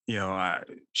like,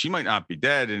 she might not be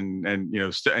dead, and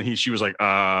she was like,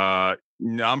 no,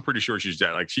 I'm pretty sure she's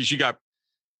dead. Like she got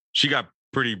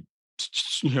pretty,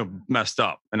 messed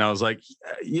up. And I was like,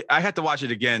 I had to watch it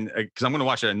again because I'm going to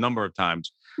watch it a number of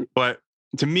times. But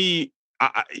to me,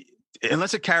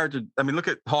 unless a character, look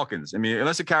at Hawkins.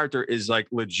 Unless a character is like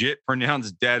legit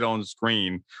pronounced dead on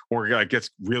screen or like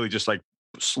gets really just like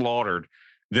slaughtered,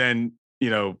 then,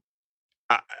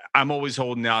 I'm always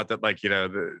holding out that like,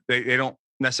 they don't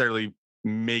necessarily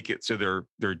make it so they're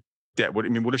dead. What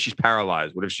if she's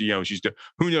paralyzed? What if she's dead?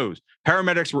 Who knows?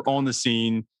 Paramedics were on the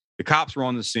scene. The cops were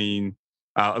on the scene.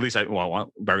 At least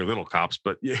very little cops,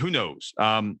 but yeah, who knows?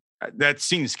 That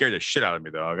scene scared the shit out of me,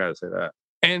 though. I gotta say that.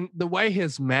 And the way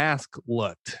his mask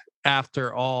looked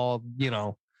after all, these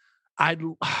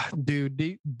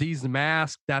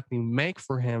masks that they make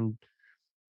for him,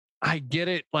 I get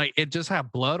it. Like it just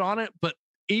had blood on it, but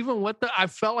even with I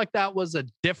felt like that was a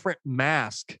different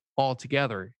mask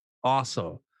altogether.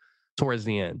 Also, towards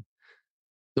the end,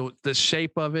 the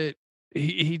shape of it,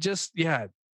 he just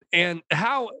and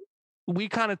how we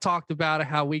kind of talked about it,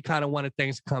 how we kind of wanted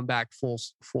things to come back full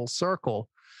circle.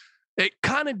 It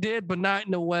kind of did, but not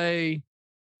in a way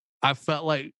I felt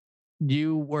like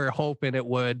you were hoping it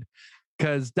would,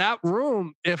 because that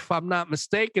room, if I'm not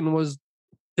mistaken, was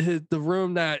the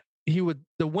room that the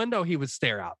window he would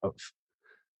stare out of.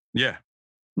 Yeah.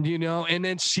 And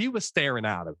then she was staring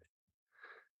out of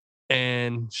it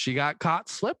and she got caught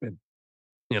slipping,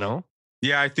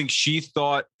 Yeah, I think she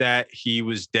thought that he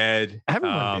was dead.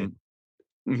 Everyone did.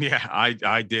 Yeah,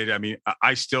 I did.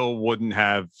 I still wouldn't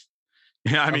have.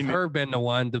 Her been the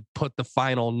one to put the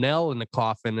final nail in the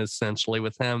coffin, essentially,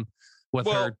 with him,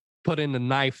 her putting the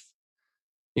knife,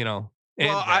 Well,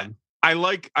 I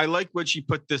like when she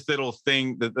put this little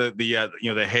thing,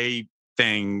 the hay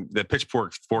thing, the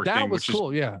pitchfork fork that thing. Was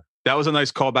cool, yeah. That was a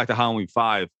nice callback to Halloween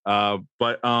 5.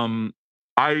 But I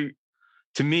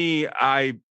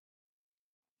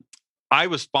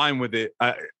was fine with it.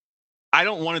 I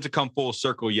don't want it to come full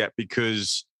circle yet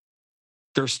because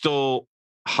there's still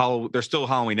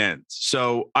Halloween Ends.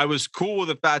 So I was cool with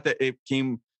the fact that it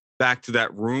came back to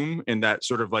that room and that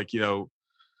sort of like,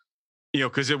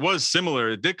 because it was similar.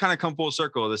 It did kind of come full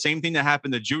circle. The same thing that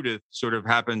happened to Judith sort of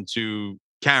happened to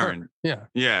Karen. Yeah.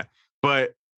 Yeah.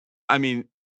 But I mean,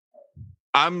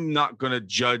 I'm not going to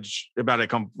judge about it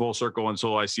come full circle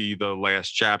until I see the last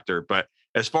chapter. But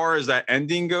as far as that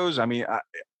ending goes, I mean,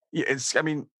 it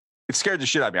scared the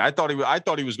shit out of me. I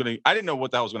thought he was going to, I didn't know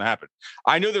what the hell was going to happen.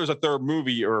 I knew there was a third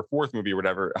movie or a fourth movie or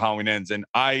whatever, Halloween Ends. And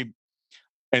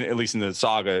at least in the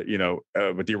saga,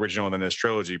 with the original and then this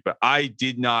trilogy, but at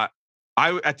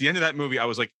the end of that movie, I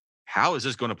was like, how is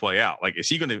this going to play out? Like, are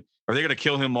they going to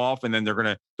kill him off? And then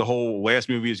the whole last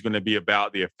movie is going to be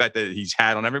about the effect that he's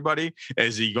had on everybody.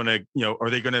 Is he going to, are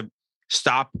they going to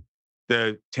stop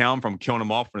the town from killing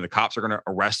him off when the cops are going to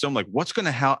arrest him? Like, what's going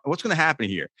to happen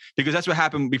here? Because that's what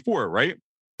happened before, right?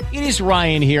 It is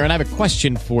Ryan here, and I have a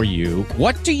question for you.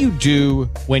 What do you do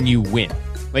when you win?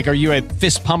 Like, are you a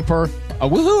fist pumper, a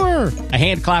woohooer, a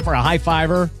hand clapper, a high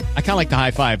fiver? I kind of like the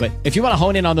high five, but if you want to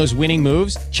hone in on those winning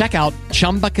moves, check out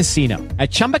Chumba Casino.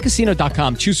 At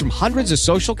ChumbaCasino.com, choose from hundreds of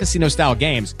social casino style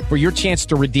games for your chance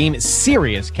to redeem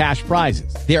serious cash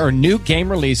prizes. There are new game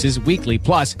releases weekly,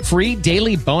 plus free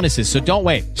daily bonuses. So don't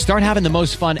wait. Start having the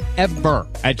most fun ever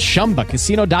at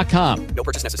ChumbaCasino.com. No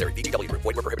purchase necessary. VGW Group.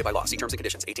 Void where prohibited by law. See terms and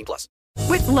conditions. 18+.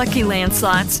 With Lucky Land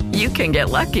Slots, you can get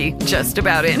lucky just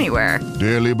about anywhere.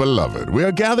 Dearly beloved, we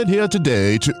are gathered here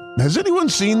today to... Has anyone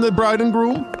seen the bride and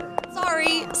groom?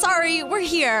 Sorry, we're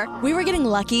here. We were getting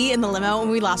lucky in the limo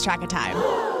and we lost track of time.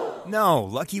 No,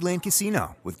 Lucky Land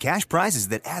Casino, with cash prizes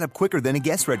that add up quicker than a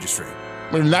guest registry.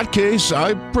 In that case,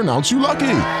 I pronounce you lucky.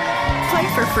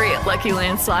 Play for free at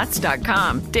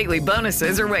LuckyLandSlots.com. Daily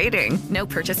bonuses are waiting. No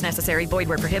purchase necessary. Void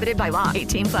where prohibited by law.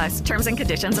 18+. Terms and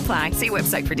conditions apply. See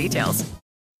website for details.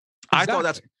 I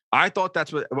thought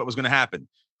that's what was going to happen.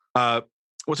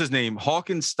 What's his name?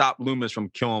 Hawkins stopped Loomis from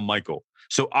killing Michael.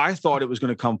 So I thought it was going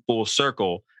to come full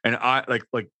circle. And I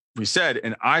like we said,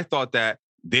 and I thought that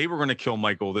they were going to kill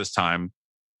Michael this time.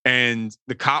 And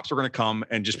the cops were going to come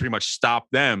and just pretty much stop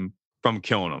them from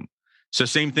killing him. So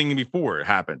same thing before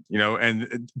happened,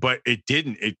 but it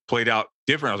didn't. It played out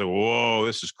different. I was like, whoa,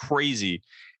 this is crazy.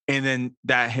 And then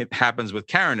that happens with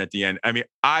Karen at the end. I mean,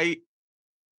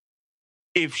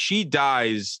 if she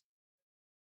dies,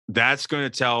 that's going to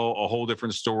tell a whole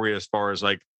different story as far as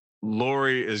like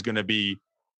Laurie is going to be.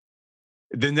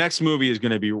 The next movie is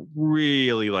going to be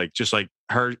really like just like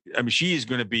her. I mean, she is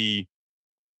going to be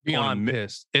beyond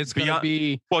pissed. It's going to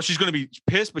be she's going to be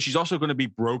pissed, but she's also going to be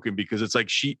broken because it's like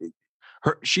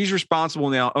she's responsible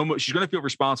now. Almost, she's going to feel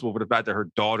responsible for the fact that her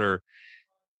daughter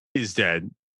is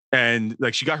dead, and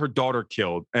like she got her daughter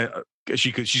killed.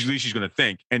 She's at least she's going to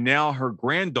think, and now her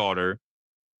granddaughter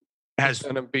has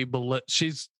going to be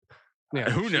she's who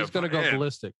knows? She's going to go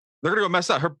ballistic. They're going to go mess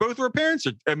up. Both her parents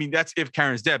are. I mean, that's if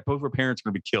Karen's dead. Both her parents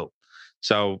are going to be killed.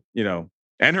 So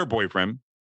and her boyfriend.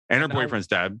 And her boyfriend's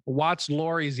dad. Watch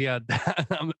Laurie's. Yeah,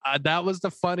 that was the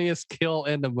funniest kill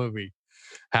in the movie.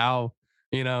 How,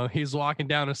 he's walking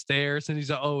down the stairs and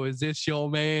he's like, "Oh, is this your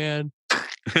man?"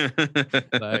 Like,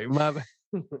 it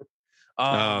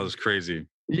was crazy.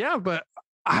 Yeah, but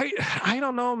I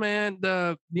don't know, man.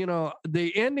 The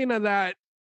ending of that,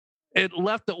 it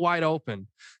left it wide open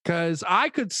because I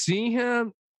could see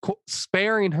him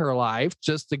sparing her life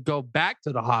just to go back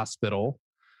to the hospital.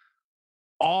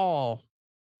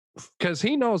 Because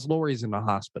he knows Laurie's in the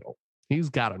hospital. He's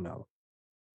got to know.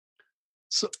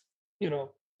 So,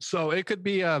 so it could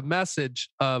be a message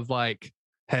of like,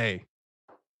 hey,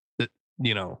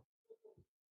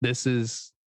 this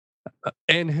is,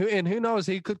 and who knows,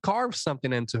 he could carve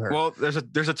something into her. Well, there's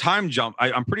a time jump.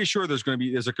 I'm pretty sure there's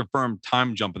a confirmed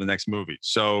time jump in the next movie.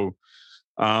 So,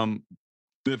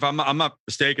 if I'm not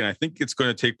mistaken, I think it's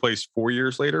going to take place 4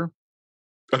 years later.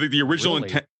 I think the original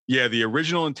intent. Yeah, the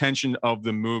original intention of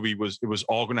the movie was it was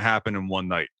all going to happen in one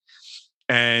night.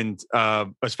 And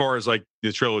as far as like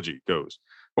the trilogy goes,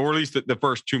 or at least the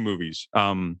first two movies,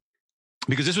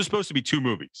 because this was supposed to be 2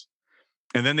 movies.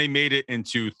 And then they made it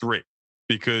into 3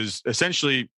 because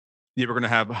essentially they were going to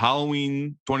have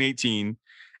Halloween 2018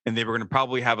 and they were going to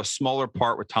probably have a smaller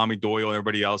part with Tommy Doyle and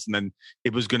everybody else. And then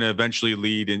it was going to eventually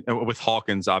lead in with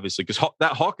Hawkins, obviously, because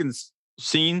that Hawkins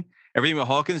scene, everything with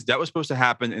Hawkins, that was supposed to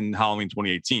happen in Halloween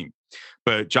 2018.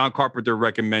 But John Carpenter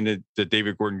recommended that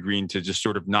David Gordon Green to just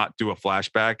sort of not do a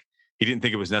flashback. He didn't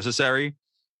think it was necessary.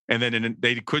 And then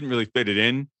they couldn't really fit it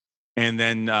in. And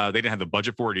then they didn't have the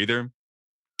budget for it either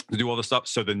to do all the stuff.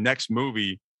 So the next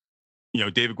movie,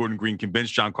 David Gordon Green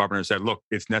convinced John Carpenter and said, look,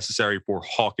 it's necessary for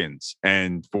Hawkins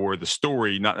and for the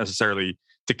story, not necessarily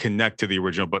to connect to the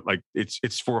original, but like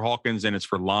it's for Hawkins and it's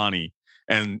for Lonnie.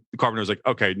 And Carpenter was like,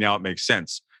 okay, now it makes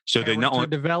sense. So they not only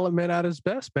development at its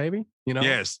best, baby. You know?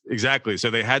 Yes, exactly. So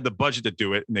they had the budget to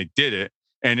do it, and they did it,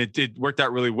 and it worked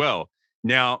out really well.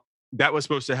 Now that was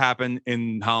supposed to happen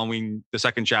in Halloween, the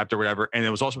second chapter, whatever, and it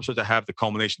was also supposed to have the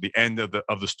culmination, the end of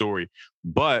the story.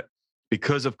 But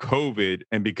because of COVID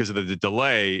and because of the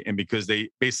delay, and because they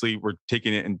basically were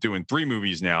taking it and doing 3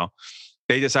 movies now,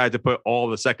 they decided to put all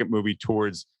the second movie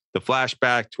towards the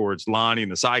flashback, towards Lonnie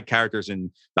and the side characters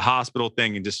and the hospital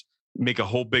thing, and just make a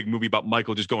whole big movie about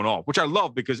Michael just going off, which I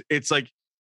love, because it's like,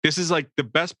 this is like the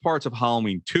best parts of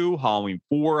Halloween 2, Halloween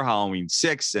 4, Halloween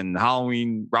 6, and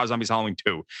Rob Zombie's Halloween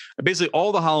 2. Basically,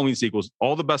 all the Halloween sequels,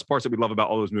 all the best parts that we love about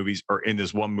all those movies are in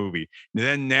this one movie. And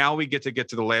then now we get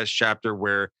to the last chapter,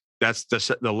 where that's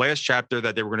the last chapter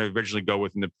that they were going to originally go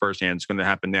with in the first hand. It's going to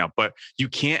happen now. But you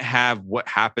can't have what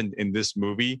happened in this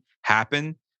movie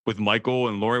happen with Michael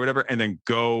and Laurie, whatever, and then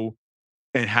go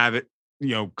and have it,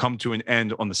 come to an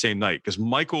end on the same night. Because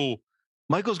Michael's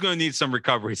going to need some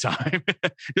recovery time,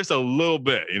 just a little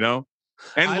bit,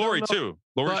 and Laurie too.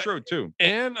 Laurie Strode too.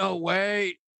 In a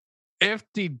way, if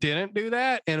he didn't do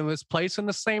that and it was placed in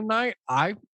the same night,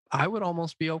 I would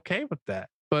almost be okay with that.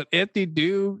 But if they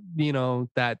do,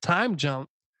 that time jump,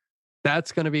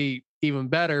 that's going to be even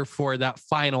better for that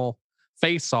final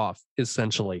face-off,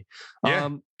 essentially. Yeah.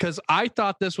 Because I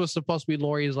thought this was supposed to be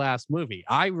Laurie's last movie.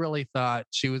 I really thought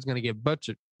she was going to get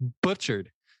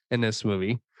butchered in this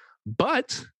movie,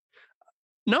 but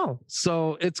no.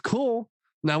 So it's cool.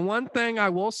 Now, one thing I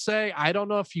will say, I don't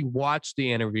know if you watched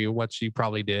the interview, what she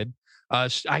probably did. I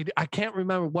can't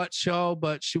remember what show,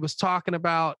 but she was talking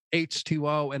about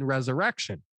H2O and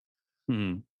Resurrection.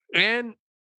 And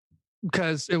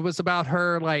because it was about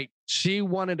her, like, she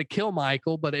wanted to kill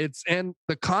Michael, but it's in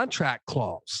the contract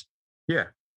clause. Yeah.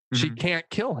 She can't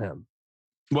kill him.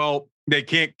 Well, they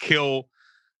can't kill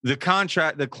the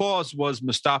contract. The clause was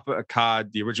Mustafa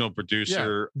Akkad, the original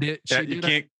producer. Yeah. You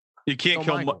can't kill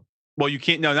Michael. Well, you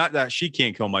can't. No, not that she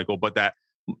can't kill Michael, but that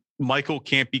Michael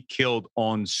can't be killed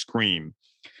on screen.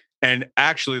 And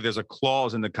actually, there's a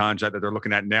clause in the contract that they're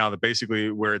looking at now that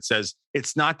basically where it says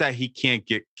it's not that he can't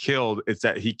get killed, it's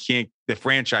that the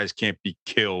franchise can't be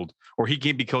killed, or he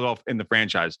can't be killed off in the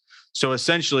franchise. So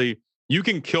essentially, you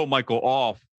can kill Michael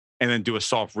off and then do a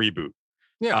soft reboot.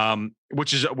 Yeah.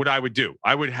 Which is what I would do.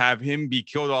 I would have him be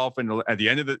killed off, and at the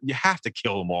end of you have to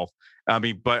kill him off.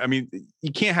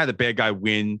 You can't have the bad guy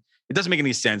win. It doesn't make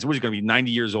any sense. We're going to be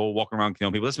 90 years old walking around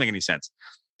killing people. It doesn't make any sense.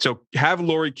 So have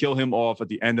Laurie kill him off at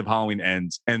the end of Halloween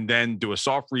Ends, and then do a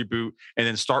soft reboot, and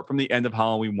then start from the end of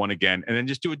Halloween 1 again, and then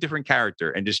just do a different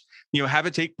character, and just have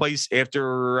it take place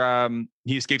after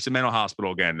he escapes the mental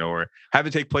hospital again, or have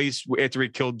it take place after he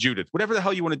killed Judith. Whatever the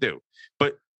hell you want to do,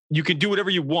 but you can do whatever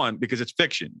you want because it's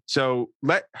fiction. So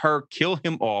let her kill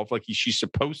him off like she's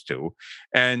supposed to,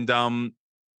 and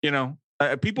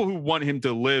people who want him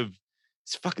to live.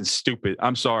 It's fucking stupid.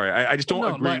 I'm sorry. I just don't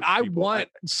agree.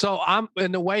 I'm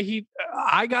in the way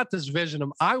I got this vision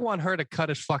of, I want her to cut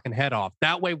his fucking head off.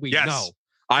 That way we know.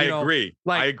 I agree.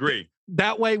 I agree.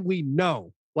 That way we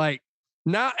know. Like,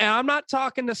 and I'm not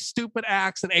talking the stupid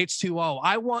axe and H2O.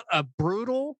 I want a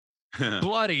brutal,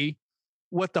 bloody,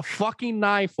 with the fucking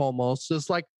knife almost,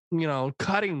 just like,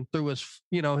 cutting through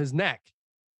his neck.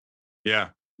 Yeah.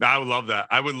 I would love that.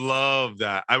 I would love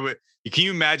that. Can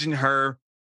you imagine her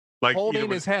like holding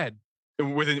his head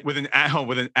with an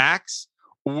axe,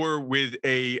 or with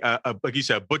a like you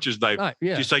said, a butcher's knife?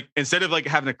 Yeah. Just like, instead of like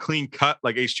having a clean cut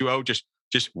like H2O, just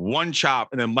one chop,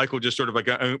 and then Michael just sort of like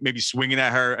maybe swinging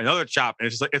at her, another chop, and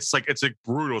it's like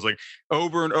brutal. It's like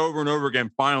over and over and over again.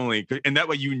 Finally, and that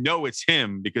way it's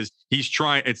him, because he's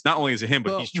trying. It's not only is it him,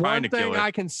 but he's trying to kill her. One thing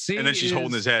I can see, and then she's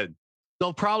holding his head.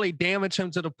 They'll probably damage him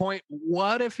to the point.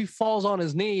 What if he falls on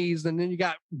his knees, and then you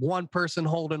got one person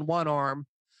holding one arm?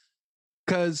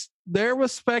 Because there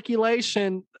was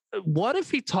speculation. What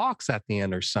if he talks at the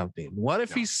end or something? What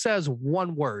if he says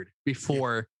one word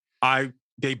before?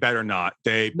 They better not.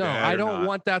 I don't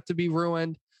want that to be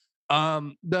ruined. I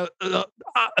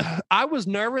was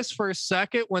nervous for a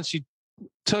second when she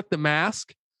took the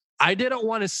mask. I didn't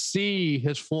want to see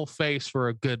his full face for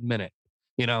a good minute.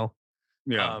 Yeah.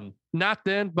 Not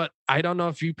then, but I don't know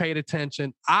if you paid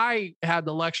attention. I had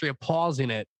the luxury of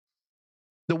pausing it.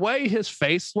 The way his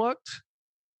face looked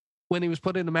when he was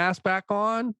putting the mask back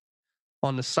on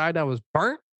the side that was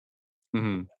burnt.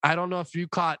 Mm-hmm. I don't know if you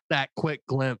caught that quick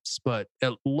glimpse, but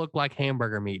it looked like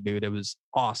hamburger meat, dude. It was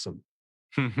awesome.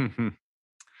 We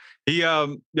got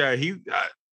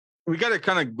a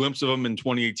kind of glimpse of him in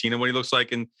 2018 and what he looks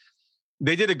like. And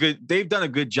they've done a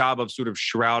good job of sort of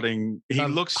shrouding. He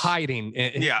looks hiding.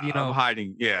 Yeah, you know,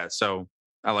 hiding. Yeah, so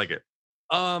I like it.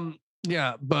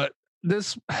 Yeah, but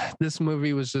this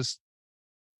movie was just.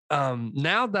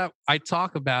 Now that I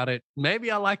talk about it, maybe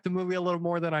I like the movie a little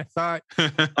more than I thought.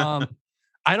 I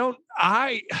know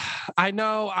I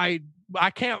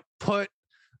can't put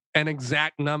an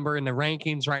exact number in the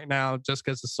rankings right now just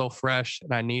because it's so fresh,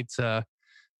 and I need to,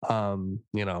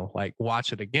 like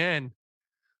watch it again.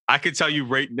 I could tell you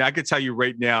right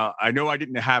now. I know I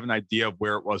didn't have an idea of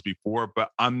where it was before, but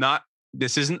I'm not.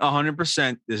 This isn't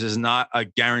 100%. This is not a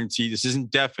guarantee. This isn't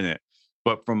definite.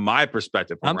 But from my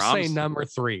perspective, I'm saying number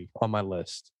 3 on my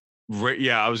list. Right?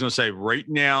 Yeah, I was going to say right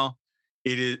now,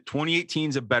 it is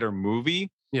 2018 is a better movie.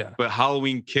 Yeah, but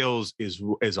Halloween Kills is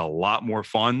a lot more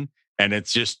fun, and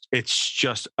it's just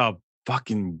a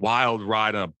fucking wild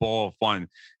ride and a ball of fun.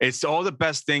 It's all the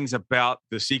best things about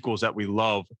the sequels that we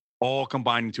love, all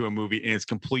combined into a movie, and it's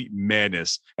complete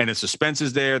madness. And the suspense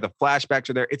is there, the flashbacks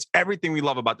are there. It's everything we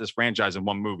love about this franchise in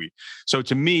one movie. So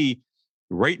to me,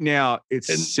 right now, it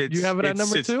sits. You have it at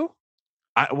number 2?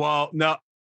 No,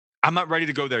 I'm not ready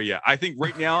to go there yet. I think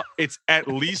right now it's at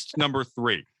least number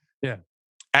 3. Yeah,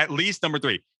 at least number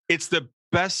 3. It's the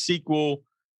best sequel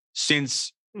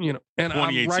since and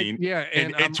 2018. Right, yeah,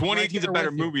 and 2018 is a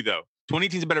better movie though.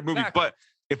 2018 is a better movie, exactly. But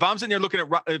if I'm sitting there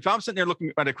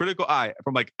looking at a critical eye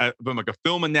from a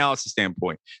film analysis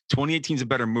standpoint, 2018 is a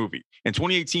better movie, and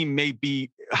 2018 may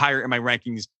be higher in my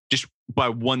rankings just by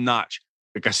one notch.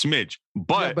 Like a smidge,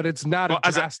 but it's not a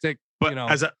drastic.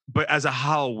 As a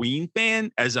Halloween fan,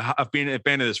 as a fan of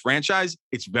this franchise,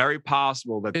 it's very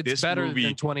possible that this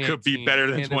movie could be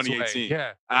better than 2018.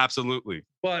 Yeah, absolutely.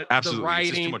 But absolutely. The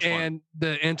writing and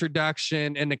the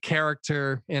introduction and the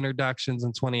character introductions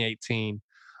in 2018,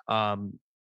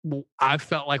 I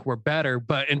felt like were better.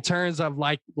 But in terms of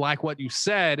like what you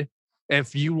said,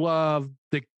 if you love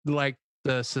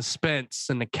the suspense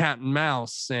and the cat and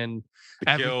mouse and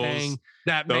everything kills,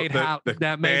 that made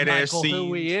Michael scenes.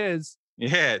 Who he is.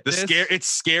 Yeah,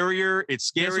 it's scarier.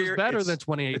 It's scarier. This was better than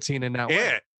 2018 in that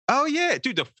way. Oh yeah,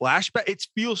 dude, the flashback. It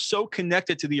feels so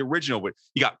connected to the original. With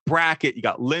you got Brackett, you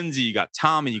got Lindsay, you got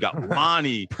Tommy, you got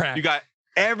Lonnie, you got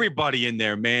everybody in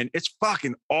there, man. It's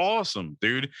fucking awesome,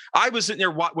 dude. I was sitting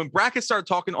there when Brackett started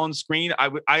talking on screen.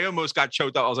 I almost got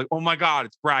choked up. I was like, oh my god,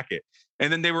 it's Brackett.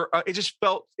 And then they were.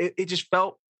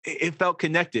 It felt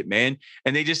connected, man.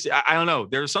 And they just. I don't know.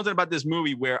 There was something about this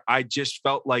movie where I just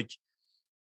felt like.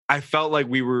 I felt like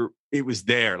it was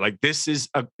there. Like this is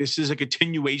a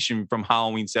continuation from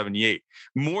Halloween 78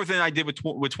 more than I did with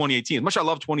 2018. As much as I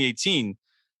love 2018,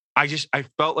 I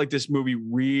felt like this movie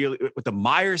really with the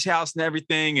Myers house and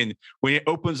everything. And when it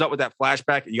opens up with that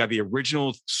flashback, you got the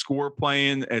original score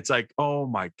playing. And it's like, oh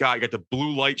my God, you got the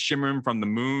blue light shimmering from the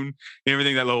moon and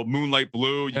everything, that little moonlight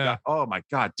blue. You got, oh my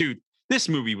God, dude, this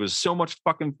movie was so much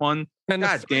fucking fun. And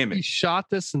God damn it. He shot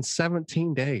this in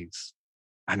 17 days.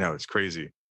 I know, it's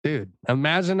crazy. Dude,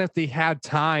 imagine if they had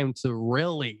time to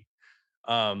really,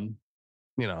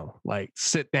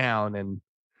 sit down and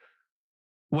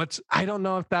I don't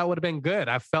know if that would have been good.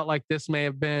 I felt like this may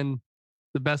have been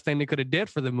the best thing they could have did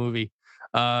for the movie.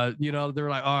 They were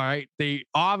like, all right, they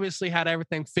obviously had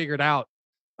everything figured out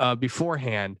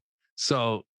beforehand.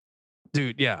 So,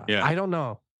 dude, yeah, I don't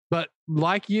know. But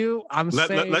like you,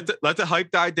 saying... Let the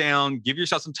hype die down. Give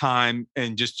yourself some time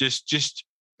and just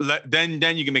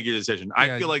then you can make your decision.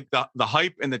 I feel like the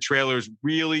hype and the trailers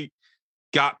really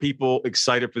got people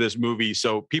excited for this movie.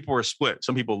 So people are split.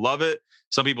 Some people love it.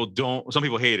 Some people don't. Some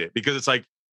people hate it because it's like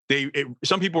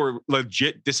some people are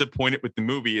legit disappointed with the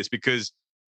movie. It's because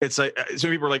it's like some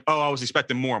people are like, "Oh, I was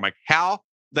expecting more." I'm like, "How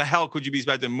the hell could you be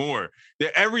expecting more?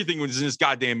 Everything was in this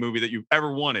goddamn movie that you've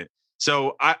ever wanted."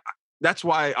 So that's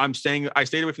why I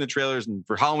stayed away from the trailers. And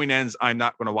for Halloween Ends, I'm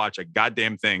not going to watch a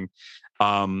goddamn thing.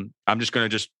 I'm just going to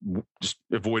just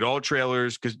avoid all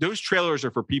trailers because those trailers are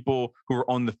for people who are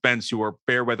on the fence, who are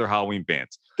fair weather Halloween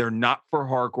fans. They're not for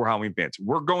hardcore Halloween fans.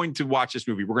 We're going to watch this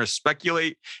movie. We're going to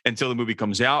speculate until the movie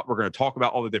comes out. We're going to talk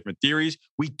about all the different theories.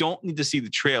 We don't need to see the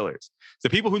trailers. The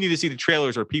people who need to see the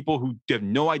trailers are people who have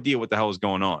no idea what the hell is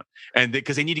going on. And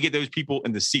because they need to get those people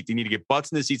in the seat. They need to get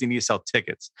butts in the seats. They need to sell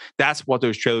tickets. That's what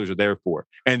those trailers are there for.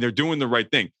 And they're doing the right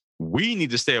thing. We need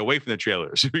to stay away from the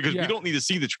trailers because we don't need to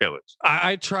see the trailers.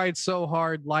 I tried so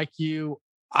hard, like you.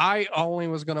 I only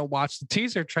was going to watch the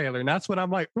teaser trailer. And that's when I'm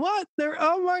like, what?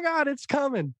 Oh my God, it's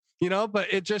coming.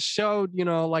 But it just showed,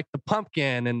 like the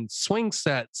pumpkin and swing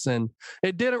sets. And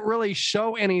it didn't really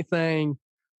show anything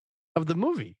of the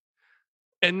movie.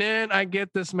 And then I get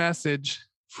this message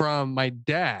from my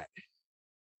dad.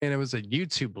 And it was a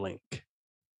YouTube link.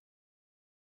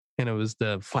 and it was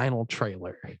the final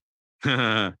trailer.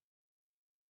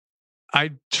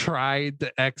 I tried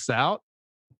to X out,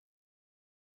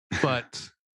 but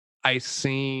I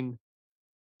seen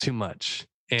too much.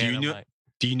 And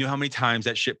do you know how many times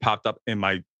that shit popped up in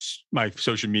my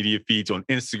social media feeds on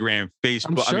Instagram,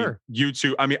 Facebook, sure.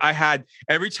 YouTube? I mean, I had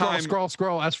every time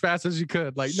scroll as fast as you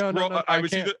could. Like, no, I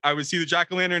would see the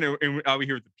jack-o'-lantern and I would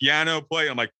hear the piano play.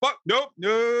 I'm like, fuck, nope.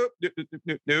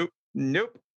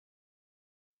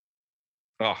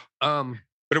 Oh,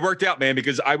 but it worked out, man,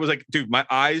 because I was like, dude, my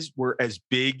eyes were as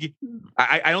big.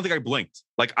 I don't think I blinked.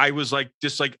 Like I was like,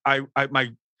 just like I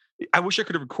wish I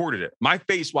could have recorded it. My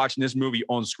face watching this movie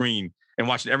on screen and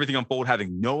watching everything unfold,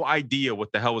 having no idea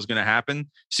what the hell was going to happen,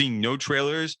 seeing no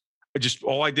trailers.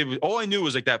 All I knew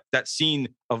was like that scene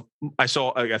of, I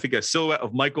saw, I think, a silhouette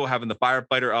of Michael having the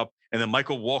firefighter up and then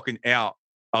Michael walking out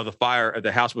of the fire at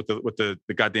the house with the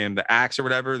goddamn, the axe or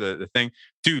whatever, the thing.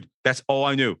 Dude, that's all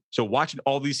I knew. So watching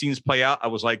all these scenes play out, I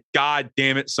was like, God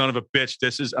damn it, son of a bitch.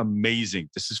 This is amazing.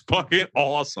 This is fucking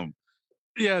awesome.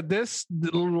 Yeah, this,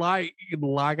 like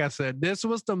I said, this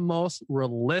was the most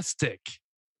realistic,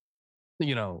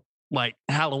 like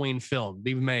Halloween film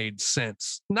they've made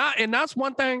since. And that's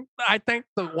one thing I think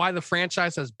why the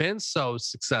franchise has been so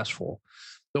successful.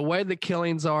 The way the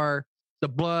killings are, the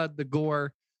blood, the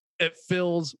gore, it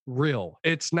feels real.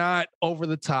 It's not over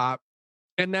the top.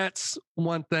 And that's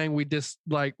one thing we just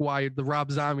like why the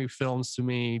Rob Zombie films to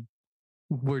me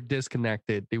were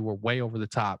disconnected. They were way over the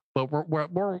top, but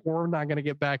we're not going to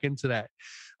get back into that.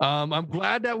 I'm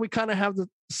glad that we kind of have the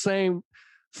same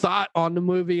thought on the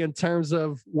movie in terms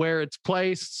of where it's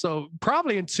placed. So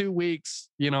probably in 2 weeks,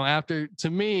 in 2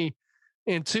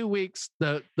 weeks,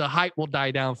 the hype will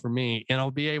die down for me and I'll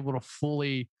be able to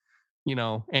fully,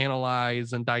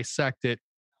 analyze and dissect it.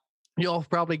 You'll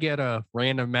probably get a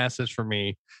random message from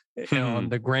me on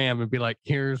the gram and be like,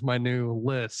 here's my new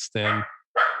list. And,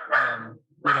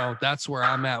 that's where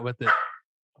I'm at with it.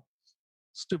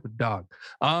 Stupid dog.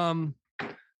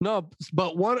 No,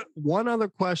 but one other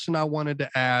question I wanted to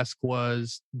ask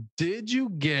was, did you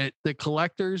get the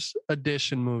collector's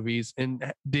edition movies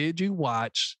and did you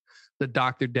watch the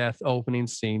Dr. Death opening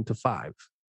scene to 5?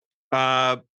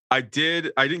 I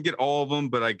did. I didn't get all of them,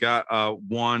 but I got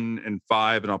 1 and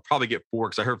 5, and I'll probably get 4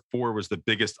 because I heard 4 was the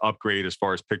biggest upgrade as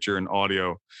far as picture and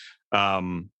audio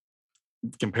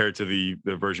compared to the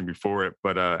version before it.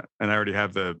 But and I already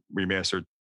have the remastered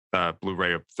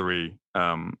Blu-ray of 3.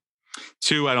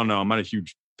 2, I don't know. I'm not a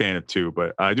huge fan of 2,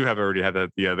 but I do already have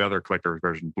the other collector's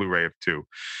version Blu-ray of 2.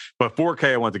 But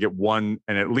 4K, I wanted to get 1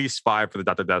 and at least 5 for the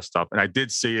Dr. Death stuff, and I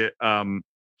did see it.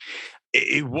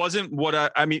 It wasn't what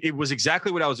it was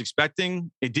exactly what I was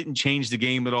expecting. It didn't change the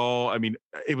game at all. I mean,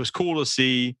 it was cool to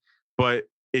see, but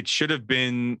it should have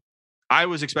been, I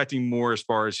was expecting more as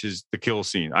far as the kill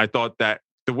scene. I thought that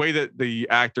the way that the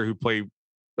actor who played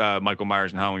Michael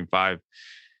Myers in Halloween 5,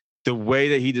 the way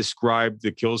that he described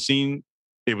the kill scene,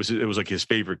 it was like his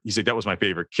favorite. He said, that was my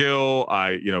favorite kill.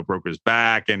 I, broke his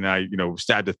back and I,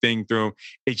 stabbed the thing through him.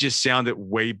 It just sounded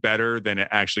way better than it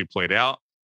actually played out.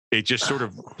 It just sort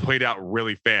of played out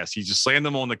really fast. He just slammed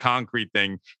them on the concrete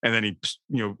thing, and then he,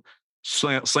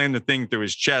 slammed the thing through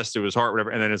his chest, through his heart, whatever.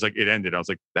 And then it's like it ended. I was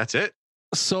like, that's it.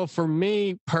 So for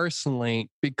me personally,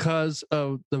 because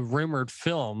of the rumored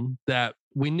film that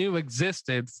we knew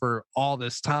existed for all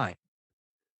this time,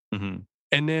 and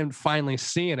then finally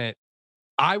seeing it,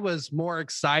 I was more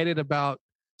excited about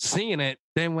seeing it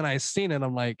than when I seen it.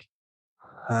 I'm like,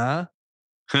 huh?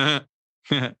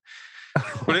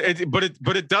 But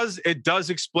it does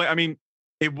explain. I mean,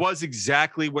 it was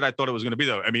exactly what I thought it was going to be,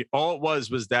 though. I mean, all it was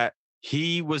that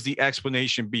he was the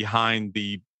explanation behind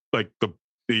the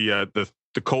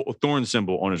coat of thorn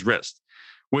symbol on his wrist,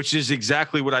 which is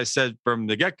exactly what I said from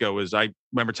the get-go. Is I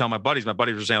remember telling my buddies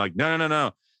were saying like,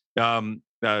 no.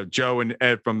 Joe and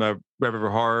Ed from the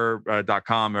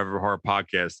RedRiverHorror.com, Red River Horror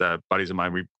podcast, buddies of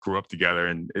mine, we grew up together,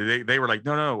 and they were like,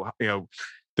 no,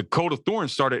 the coat of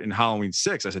thorns started in Halloween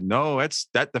 6. I said, no, that's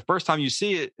the first time you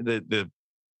see it, the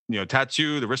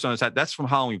tattoo, the wrist on the tattoo, that's from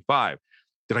Halloween 5.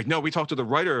 They're like, no, we talked to the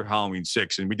writer of Halloween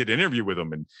 6 and we did an interview with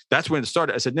him. And that's when it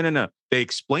started. I said, no. They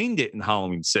explained it in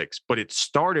Halloween 6, but it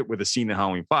started with a scene in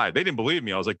Halloween 5. They didn't believe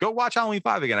me. I was like, go watch Halloween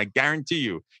 5 again. I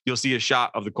guarantee you'll see a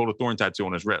shot of the coat of thorn tattoo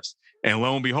on his wrist. And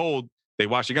lo and behold, they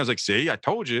watched it again. I was like, see, I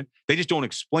told you. They just don't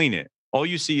explain it. All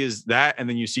you see is that, and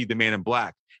then you see the Man in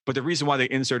Black. But the reason why they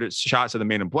inserted shots of the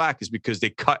Man in Black is because they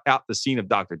cut out the scene of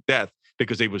Dr. Death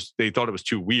because they thought it was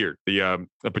too weird. The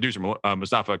producer,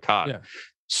 Mustafa Akkad. Yeah.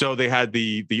 So they had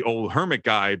the old hermit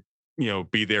guy,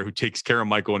 be there, who takes care of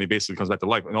Michael, and he basically comes back to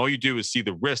life. And all you do is see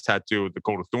the wrist tattoo with the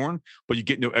Coat of Thorn, but you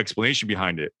get no explanation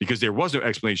behind it because there was no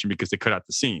explanation because they cut out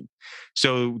the scene.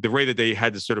 So the way that they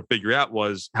had to sort of figure out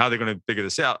was how they're going to figure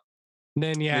this out. And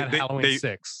then you had Halloween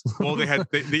 6. Well, you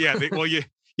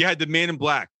had the Man in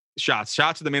Black shots.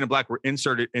 Shots of the Man in Black were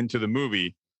inserted into the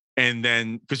movie. And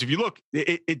then, because if you look,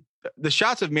 the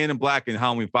shots of Man in Black in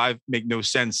Halloween 5 make no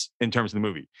sense in terms of the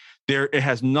movie. It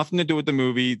has nothing to do with the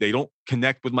movie. They don't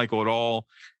connect with Michael at all.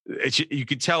 You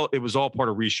could tell it was all part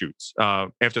of reshoots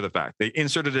after the fact. They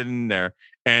inserted it in there,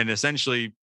 and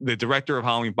essentially the director of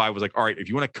Halloween 5 was like, "All right, if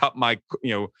you want to cut my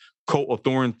Coat of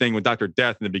Thorn thing with Dr.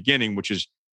 Death in the beginning, which is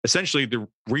essentially the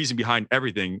reason behind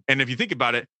everything, and if you think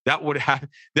about it, that would have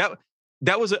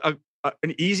that was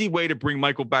an easy way to bring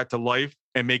Michael back to life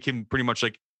and make him pretty much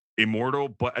like immortal.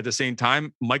 But at the same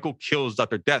time, Michael kills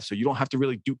Dr. Death. So you don't have to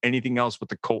really do anything else with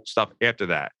the cult stuff after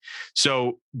that.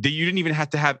 So you didn't even have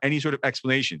to have any sort of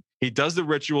explanation. He does the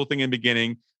ritual thing in the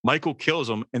beginning. Michael kills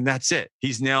him, and that's it.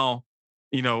 He's now,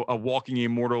 a walking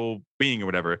immortal being or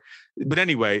whatever. But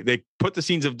anyway, they put the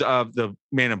scenes of the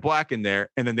Man in Black in there,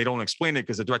 and then they don't explain it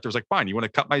because the director was like, "Fine, you want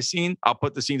to cut my scene? I'll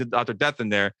put the scenes of Dr. Death in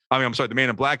there. The Man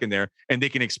in Black in there, and they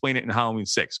can explain it in Halloween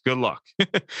 6. Good luck."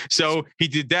 So he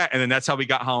did that, and then that's how we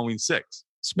got Halloween 6.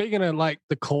 Speaking of like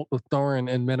the Coat of Thorn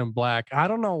and Men in Black, I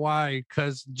don't know why,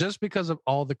 because of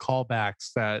all the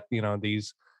callbacks that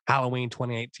these Halloween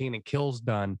 2018 and Kills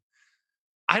done.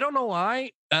 I don't know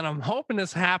why, and I'm hoping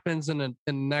this happens in the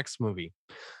next movie.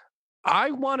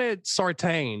 I wanted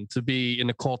Sartain to be in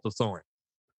the Coat of Thorn.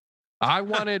 I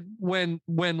wanted when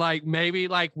his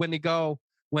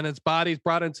body's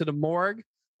brought into the morgue,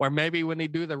 or maybe when they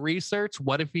do the research,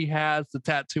 what if he has the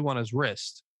tattoo on his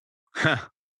wrist?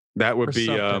 That would be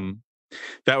kind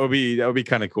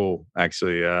of cool,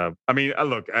 actually.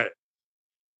 Look,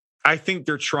 I think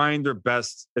they're trying their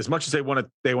best as much as they want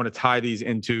to tie these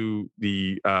into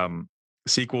the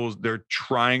sequels. They're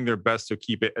trying their best to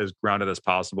keep it as grounded as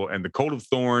possible. And the Coat of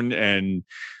Thorn and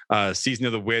Season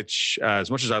of the Witch, as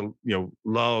much as I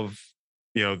love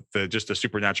the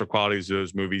supernatural qualities of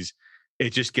those movies,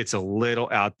 it just gets a little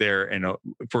out there, and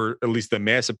for at least the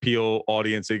mass appeal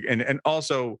audience, and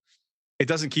also it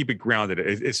doesn't keep it grounded.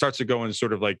 It starts to go in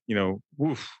sort of like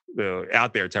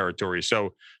out there territory.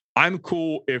 So I'm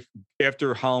cool if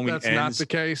after Halloween that's ends, not the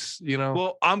case,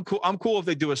 Well, I'm cool if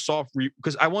they do a soft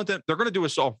because I want them. They're going to do a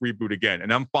soft reboot again,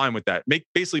 and I'm fine with that.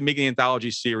 Basically make an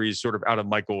anthology series sort of out of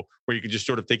Michael, where you can just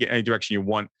sort of take it any direction you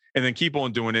want, and then keep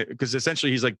on doing it, because essentially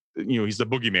he's like he's the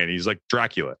boogeyman. He's like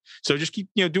Dracula. So just keep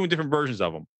doing different versions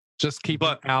of him. Just keep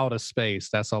it out of space.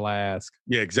 That's all I ask.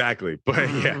 Yeah, exactly.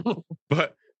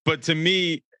 But but to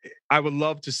me, I would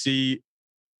love to see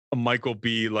a Michael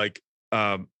be like.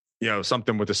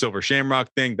 Something with the Silver Shamrock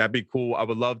thing. That'd be cool. I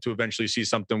would love to eventually see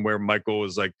something where Michael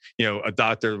is like, a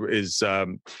doctor is,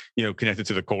 connected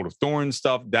to the Coat of Thorn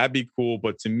stuff. That'd be cool.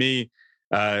 But to me,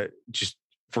 just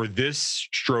for this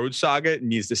Strode saga, it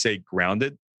needs to say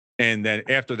grounded. And then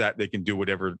after that, they can do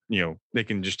whatever, they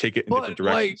can just take it in different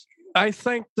directions. I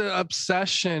think the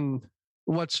obsession,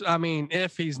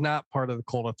 if he's not part of the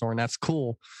Coat of Thorn, that's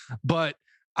cool. But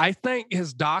I think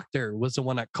his doctor was the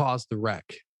one that caused the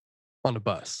wreck on the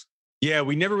bus. Yeah,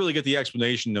 we never really get the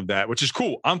explanation of that, which is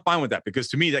cool. I'm fine with that, because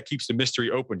to me that keeps the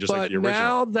mystery open, just like the original.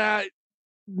 Now that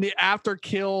the after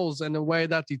kills and the way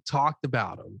that he talked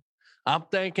about him, I'm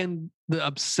thinking the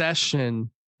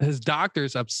obsession, his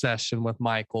doctor's obsession with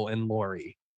Michael and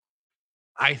Laurie.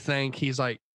 I think he's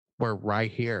like, we're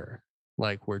right here.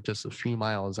 Like, we're just a few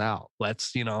miles out.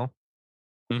 Let's,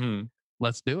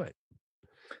 let's do it.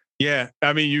 Yeah.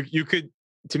 I mean, you could,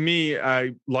 to me,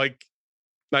 I like,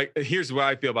 here's what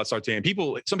I feel about Sartain.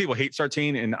 Some people hate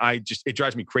Sartain, and it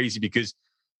drives me crazy, because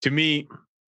to me,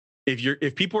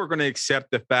 if people are going to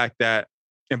accept the fact that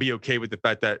and be okay with the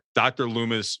fact that Dr.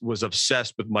 Loomis was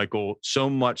obsessed with Michael so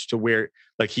much to where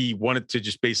he wanted to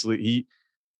just basically, he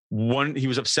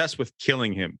was obsessed with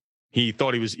killing him. He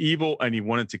thought he was evil and he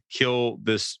wanted to kill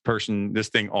this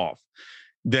thing off.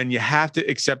 Then you have to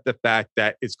accept the fact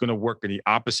that it's going to work in the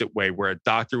opposite way, where a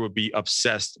doctor would be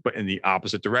obsessed, but in the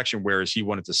opposite direction, whereas he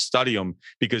wanted to study him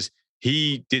because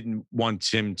he didn't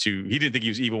think he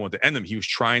was evil, wanted to end him. He was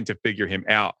trying to figure him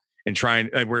out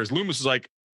whereas Loomis was like,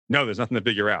 no, there's nothing to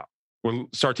figure out. Well,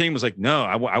 Sartain was like, no,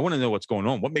 I want to know what's going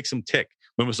on. What makes him tick?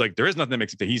 Loomis was like, there is nothing that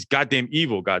makes him tick. He's goddamn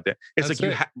evil. Goddamn. It's That's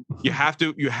like you have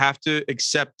to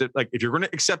accept that. Like, if you're going to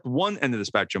accept one end of the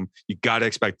spectrum, you got to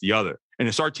expect the other. And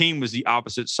the Sartain was the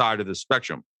opposite side of the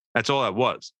spectrum. That's all that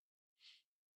was.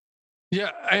 Yeah,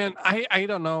 and I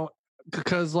don't know,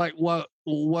 because like what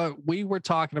we were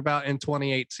talking about in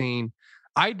 2018,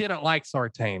 I didn't like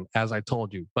Sartain, as I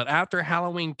told you, but after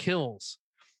Halloween Kills,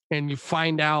 and you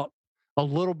find out a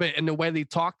little bit in the way they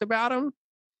talked about him,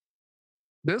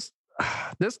 this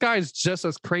guy's just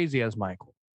as crazy as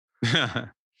Michael.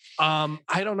 I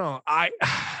don't know.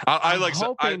 I like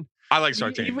Sartain.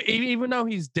 Even though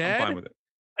he's dead, I'm fine with it.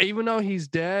 Even though he's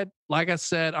dead, like I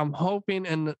said, I'm hoping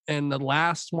in the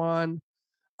last one,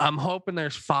 I'm hoping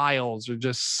there's files or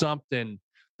just something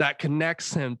that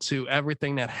connects him to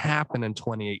everything that happened in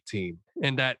 2018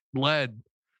 and that led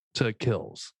to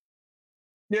Kills.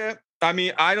 Yeah, I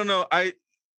mean, I don't know.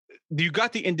 You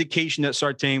got the indication that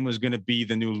Sartain was going to be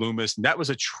the new Loomis. And that was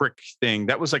a trick thing.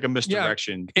 That was like a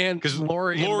misdirection. Yeah, and because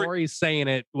Laurie's saying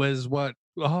it was what?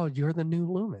 Oh, you're the new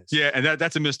Loomis. Yeah, and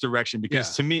that's a misdirection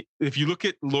because to me, if you look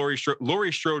at Laurie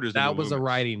Strode is that was Loomis. A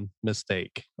writing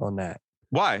mistake on that.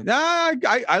 Why? Nah,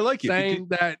 I like it. Saying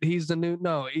that he's the new.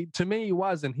 No, to me he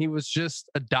wasn't. He was just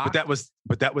a doctor.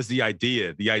 But that was the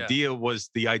idea. The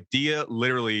idea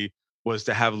literally was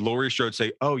to have Laurie Strode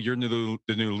say, "Oh, you're the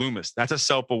new Loomis." That's a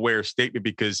self-aware statement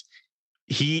because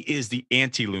he is the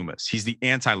anti-Loomis. He's the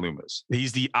anti-Loomis.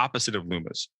 He's the opposite of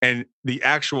Loomis. And the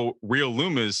actual real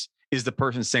Loomis is the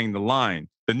person saying the line.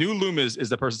 The new Loomis is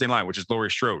the person saying the line, which is Laurie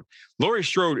Strode. Laurie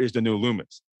Strode is the new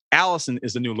Loomis. Allison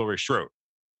is the new Laurie Strode.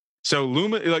 So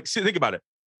Loomis, think about it.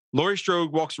 Laurie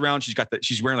Strode walks around.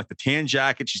 She's wearing like the tan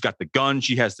jacket. She's got the gun.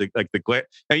 She has the glass.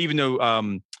 Even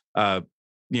though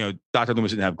Dr.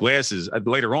 Loomis didn't have glasses.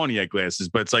 Later on, he had glasses,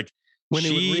 but it's like when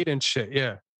he would read and shit.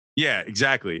 Yeah. Yeah,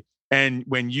 exactly. And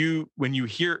when you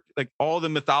hear like all the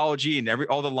mythology and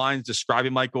all the lines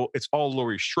describing Michael, it's all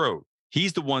Laurie Strode.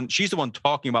 She's the one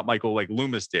talking about Michael like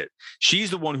Loomis did. She's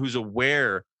the one who's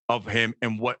aware of him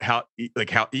and how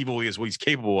evil he is, what he's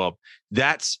capable of.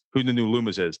 That's who the new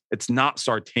Loomis is. It's not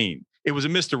Sartain. It was a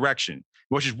misdirection,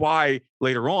 which is why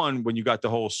later on, when you got the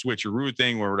whole switcheroo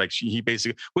thing where like he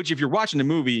basically, which if you're watching the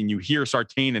movie and you hear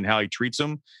Sartain and how he treats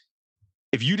him,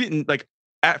 if you didn't like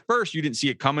at first you didn't see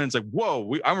it coming, it's like, whoa,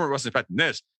 I remember wasn't expecting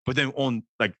this. But then on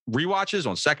like rewatches,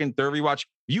 on second, third rewatch,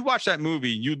 you watch that movie,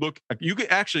 you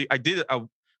could actually,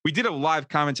 we did a live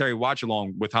commentary watch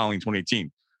along with Halloween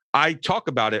 2018. I talk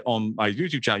about it on my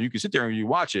YouTube channel. You can sit there and you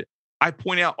watch it. I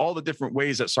point out all the different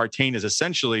ways that Sartain is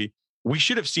essentially, we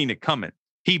should have seen it coming.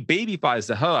 He babyfies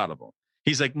the hell out of him.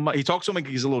 He's like, he talks to him like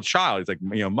he's a little child. He's like,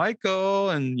 Michael,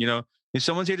 and if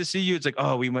someone's here to see you, it's like,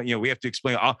 oh, we have to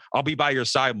explain. I'll be by your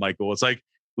side, Michael. It's like,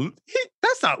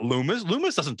 that's not Loomis.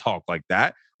 Loomis doesn't talk like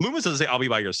that. Loomis doesn't say, I'll be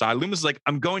by your side. Loomis is like,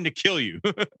 I'm going to kill you.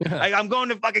 I'm going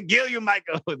to fucking kill you,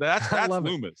 Michael. That's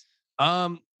Loomis.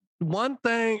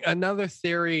 Another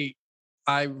theory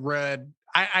I read,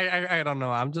 I don't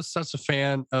know. I'm just such a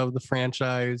fan of the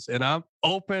franchise and I'm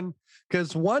open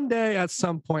because one day at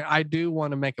some point I do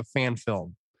want to make a fan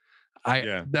film.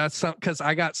 Because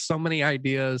I got so many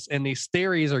ideas and these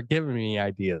theories are giving me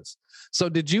ideas. So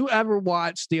did you ever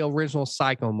watch the original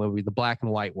Psycho movie, the black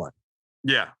and white one?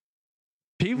 Yeah.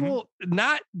 People,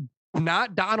 not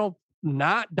Donald,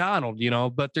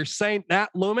 but they're saying that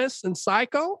Loomis in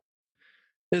Psycho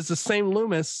is the same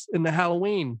Loomis in the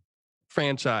Halloween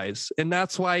franchise. And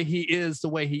that's why he is the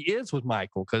way he is with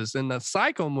Michael. Because in the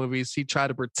Psycho movies, he tried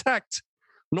to protect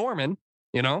Norman,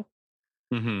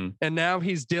 Mm-hmm. And now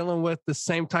he's dealing with the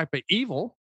same type of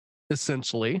evil,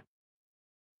 essentially.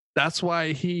 That's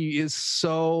why he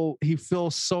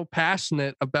feels so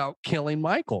passionate about killing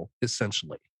Michael,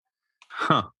 essentially.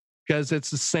 Huh. Because it's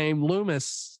the same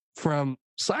Loomis from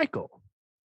Psycho.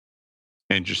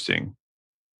 Interesting.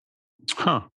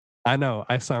 Huh. I know.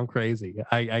 I sound crazy.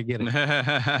 I get it.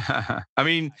 I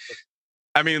mean,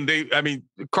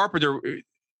 Carpenter,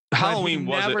 Halloween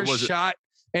was shot.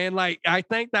 And like, I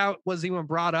think that was even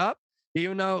brought up,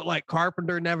 even though like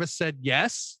Carpenter never said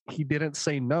yes, he didn't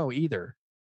say no either.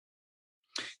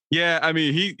 Yeah. I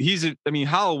mean,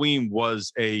 Halloween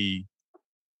was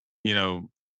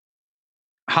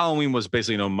Halloween was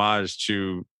basically an homage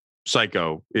to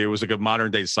Psycho. It was like a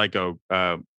modern day Psycho.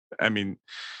 At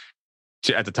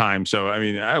the time. So,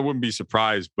 I wouldn't be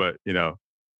surprised, but I know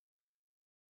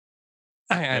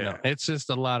it's just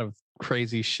a lot of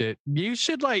crazy shit. You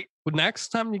should next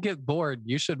time you get bored,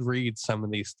 you should read some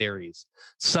of these theories.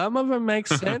 Some of them make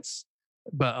sense,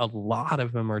 but a lot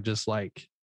of them are just like,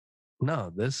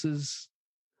 no, there's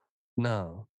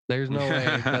no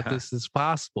way that this is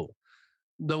possible.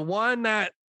 The one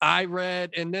that I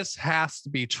read, and this has to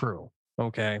be true.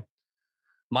 Okay.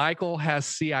 Michael has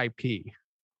CIP.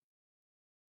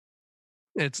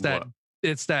 It's that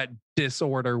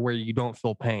disorder where you don't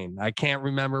feel pain. I can't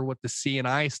remember what the C and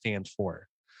I stands for,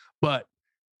 but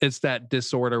it's that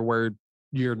disorder where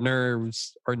your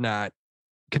nerves are not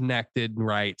connected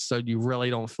right, so you really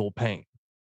don't feel pain.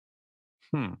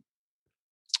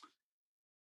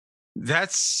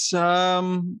 That's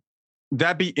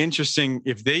that'd be interesting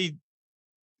if they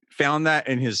found that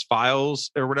in his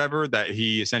files or whatever that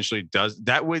he essentially does.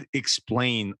 That would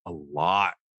explain a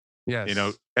lot. Yes. You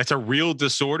know, that's a real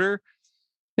disorder,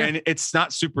 and it's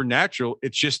not supernatural.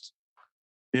 It's just,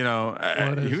 you know,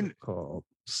 what is it called?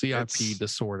 CIP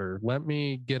disorder. Let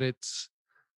me get it.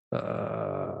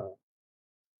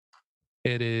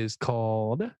 It is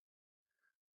called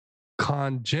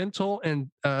congenital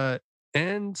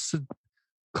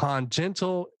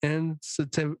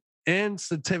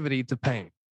insensitivity to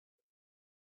pain.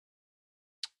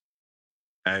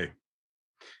 Hey,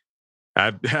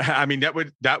 I mean,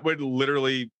 that would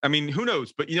literally, I mean, who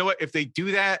knows? But you know what? If they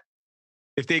do that,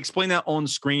 if they explain that on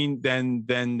screen, then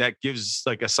that gives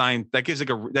like a sign, that gives like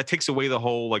that takes away the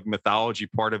whole like mythology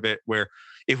part of it. Where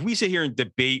if we sit here and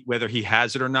debate whether he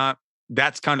has it or not,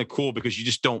 that's kind of cool because you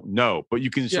just don't know. But you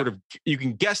can you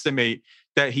can guesstimate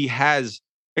that he has.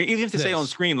 Even if they say on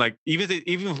screen, like even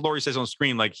if Laurie says on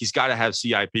screen, like he's got to have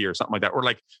CIP or something like that, or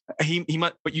like he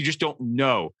might, but you just don't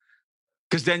know.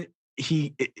 Because then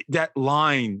that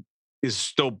line is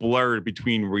still blurred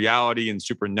between reality and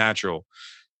supernatural,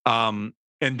 and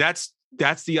that's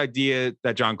the idea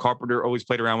that John Carpenter always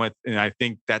played around with, and I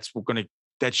think that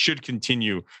should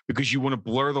continue because you want to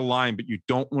blur the line, but you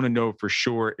don't want to know for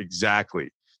sure exactly.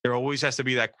 There always has to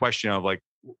be that question of like,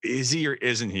 is he or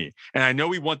isn't he? And I know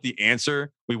we want the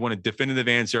answer. We want a definitive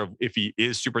answer of if he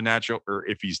is supernatural or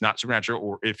if he's not supernatural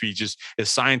or if he just is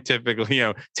scientifically, you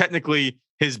know, technically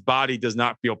his body does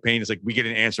not feel pain. It's like we get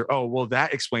an answer. Oh, well,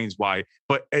 that explains why.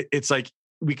 But it's like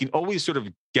we can always sort of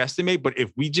guesstimate. But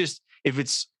if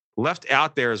it's left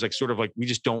out there as like sort of like we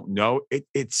just don't know,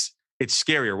 it's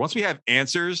scarier. Once we have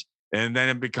answers, and then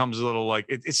it becomes a little like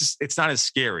it's not as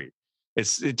scary.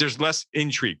 There's less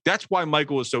intrigue. That's why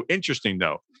Michael is so interesting,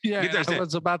 though. Yeah, I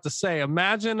was about to say.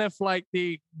 Imagine if like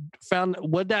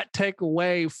would that take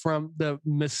away from the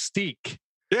mystique?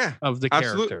 Of the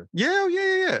character.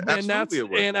 Yeah. And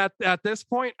absolutely. And at this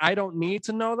point, I don't need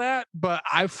to know that, but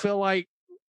I feel like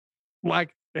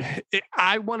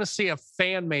I want to see a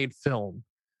fan-made film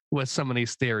with some of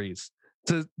these theories,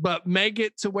 but make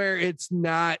it to where it's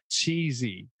not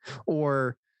cheesy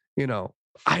or, you know,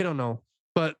 I don't know,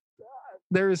 but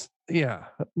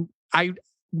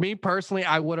me personally,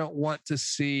 I wouldn't want to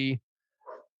see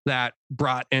that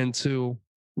brought into,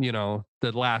 you know,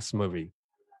 the last movie.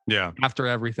 Yeah. After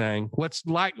everything, what's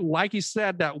like you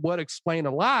said, that would explain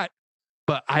a lot,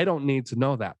 but I don't need to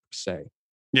know that per se.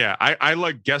 Yeah. I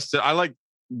like I like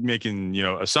making, you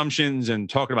know, assumptions and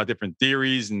talking about different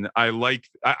theories. And I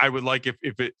would like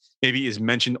if it maybe is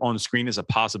mentioned on screen as a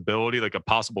possibility, like a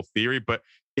possible theory, but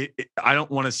I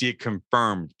don't want to see it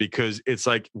confirmed because it's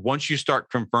like once you start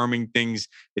confirming things,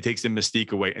 it takes the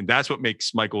mystique away. And that's what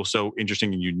makes Michael so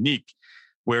interesting and unique.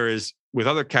 Whereas with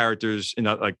other characters, you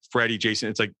know, like Freddy, Jason,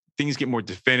 it's like things get more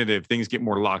definitive, things get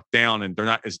more locked down, and they're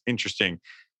not as interesting.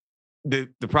 The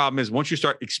problem is once you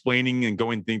start explaining and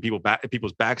going through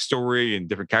people's backstory and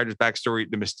different characters' backstory,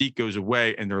 the mystique goes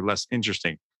away and they're less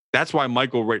interesting. That's why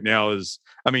Michael right now is,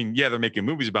 I mean, yeah, they're making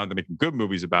movies about him, they're making good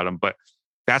movies about him, but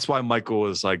that's why Michael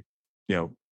is like, you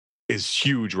know, is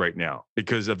huge right now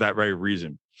because of that very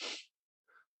reason.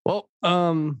 Well,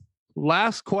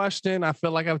 last question. I feel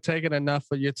like I've taken enough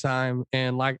of your time,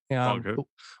 and like,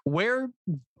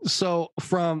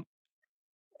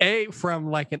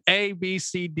 from like an A, B,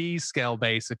 C, D scale,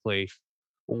 basically,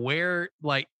 what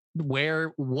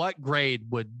grade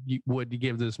would you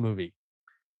give this movie?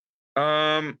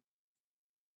 As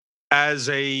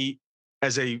a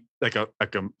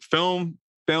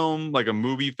film, like a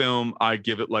movie film, I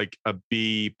give it like a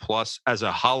B+. As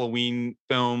a Halloween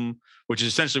film, which is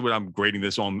essentially what I'm grading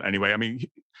this on anyway. I mean,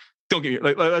 don't get me,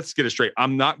 like, let's get it straight.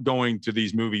 I'm not going to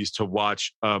these movies to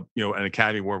watch, you know, an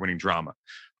Academy Award-winning drama.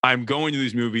 I'm going to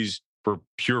these movies for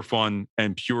pure fun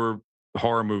and pure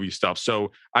horror movie stuff.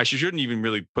 So I shouldn't even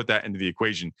really put that into the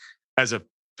equation. As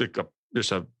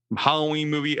just a Halloween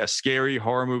movie, a scary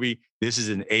horror movie, this is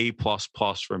an A++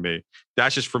 for me.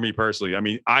 That's just for me personally. I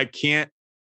mean, I can't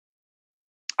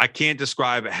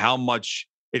describe how much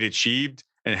it achieved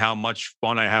and how much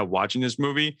fun I had watching this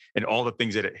movie and all the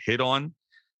things that it hit on.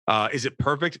 Is it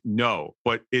perfect? No,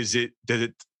 but it's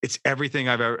everything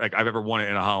I've ever wanted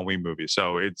in a Halloween movie.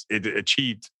 So it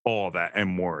achieved all of that and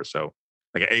more. So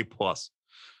like an A+.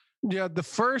 Yeah, the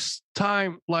first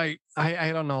time, like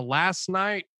I don't know, last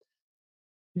night,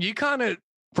 you kind of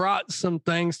brought some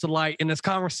things to light, and this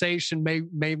conversation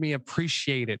made me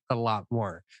appreciate it a lot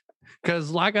more.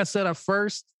 Because, like I said, at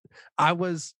first, I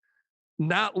was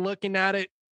not looking at it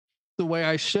the way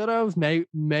I should have.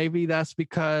 Maybe that's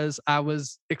because I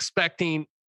was expecting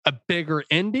a bigger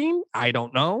ending. I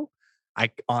don't know. I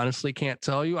honestly can't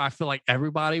tell you. I feel like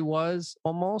everybody was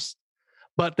almost,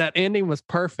 but that ending was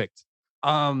perfect.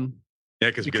 Yeah,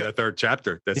 because we get that third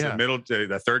chapter. That's the middle.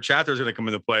 That third chapter is going to come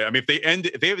into play. I mean,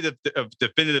 if they have a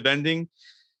definitive ending,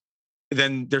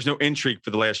 then there's no intrigue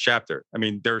for the last chapter. I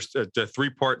mean, there's the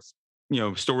 3-part,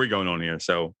 story going on here.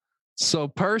 So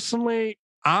personally,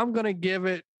 I'm going to give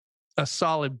it a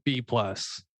solid B+.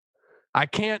 I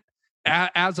can't,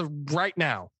 as of right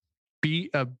now, be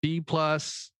a B+.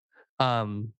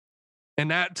 And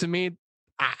that to me,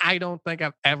 I don't think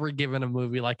I've ever given a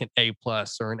movie like an A+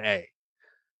 or an A,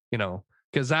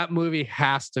 because that movie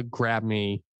has to grab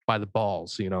me by the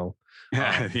balls,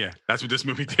 Yeah, that's what this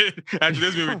movie did. That's what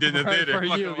this movie did in the theater.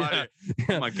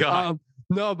 Oh my God.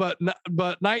 No, but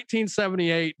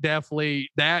 1978 definitely,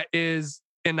 that is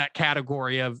in that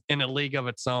category of in a league of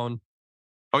its own.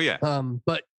 Oh yeah.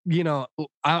 But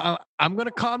I'm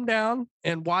gonna calm down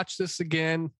and watch this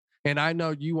again, and I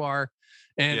know you are.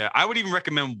 And yeah, I would even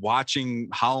recommend watching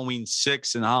Halloween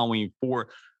 6 and Halloween 4.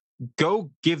 Go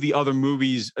give the other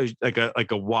movies like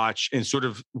a watch and sort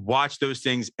of watch those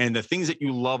things, and the things that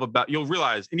you love about, you'll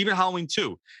realize, and even Halloween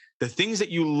 2, the things that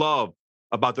you love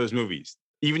about those movies,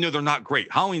 even though they're not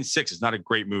great. Halloween 6 is not a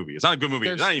great movie. It's not a good movie.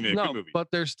 It's not even a good movie. But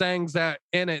there's things that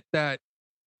in it that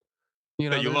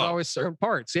there's love. Always certain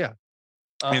parts. Yeah.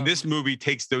 And this movie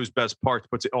takes those best parts,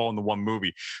 puts it all in the one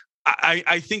movie.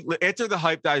 I think after the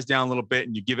hype dies down a little bit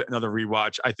and you give it another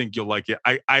rewatch, I think you'll like it.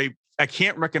 I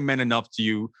can't recommend enough to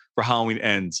you for Halloween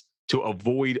Ends to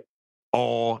avoid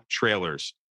all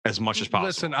trailers as much as possible.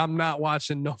 Listen, I'm not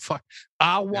watching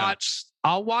I'll watch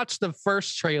the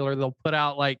first trailer they'll put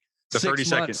out, like the 30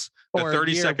 seconds, the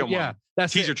 30-second one. Yeah,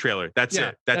 that's teaser trailer. That's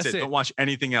it. That's it. Don't watch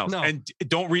anything else. No. And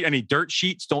don't read any dirt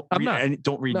sheets. Don't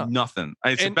read nothing.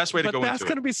 It's the best way to go into it. But that's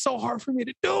going to be so hard for me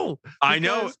to do. I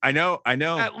know.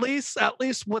 At least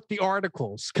with the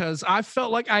articles, because I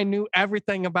felt like I knew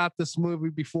everything about this movie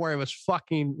before it was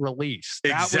fucking released.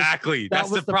 Exactly. That's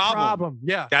the problem.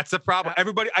 Yeah. That's the problem.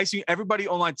 I see everybody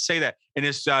online say that in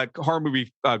this horror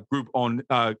movie group on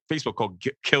Facebook called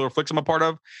Killer Flicks I'm a part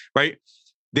of, right?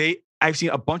 I've seen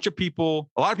a lot of people,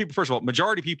 first of all,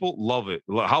 majority of people love it.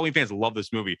 Halloween fans love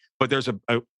this movie, but there's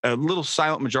a little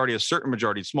silent majority, a certain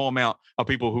majority, small amount of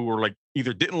people who were like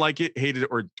either didn't like it, hated it,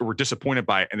 or were disappointed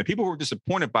by it. And the people who were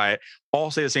disappointed by it all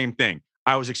say the same thing.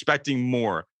 I was expecting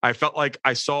more. I felt like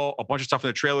I saw a bunch of stuff in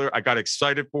the trailer. I got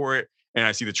excited for it. And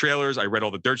I see the trailers. I read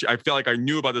all the dirt. I feel like I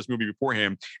knew about this movie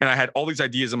beforehand. And I had all these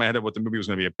ideas in my head of what the movie was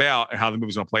going to be about and how the movie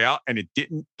was going to play out. And it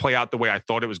didn't play out the way I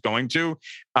thought it was going to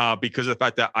because of the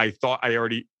fact that I thought I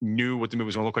already knew what the movie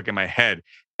was going to look like in my head.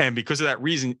 And because of that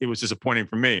reason, it was disappointing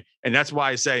for me. And that's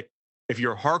why I say, if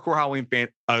you're a hardcore Halloween fan,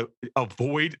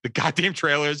 avoid the goddamn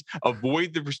trailers,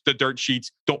 avoid the dirt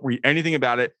sheets. Don't read anything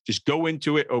about it. Just go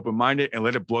into it open-minded and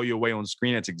let it blow you away on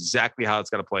screen. That's exactly how it's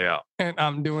got to play out. And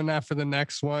I'm doing that for the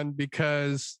next one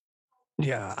because,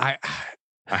 I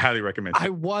highly recommend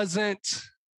it.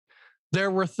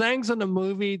 There were things in the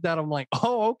movie that I'm like,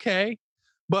 oh, okay.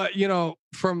 But,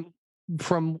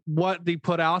 from what they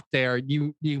put out there,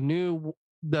 you knew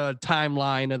the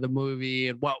timeline of the movie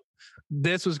and what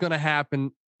this was going to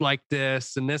happen like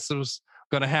this, and this was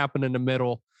going to happen in the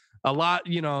middle. A lot,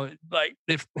 like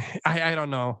if I don't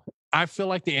know, I feel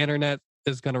like the internet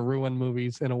is going to ruin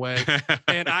movies in a way,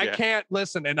 and I can't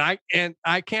listen, and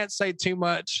I can't say too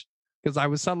much because I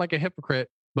would sound like a hypocrite,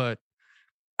 but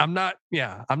I'm not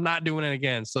doing it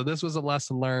again. So this was a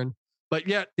lesson learned, but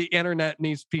yet the internet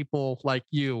needs people like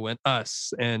you and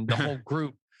us and the whole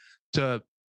group to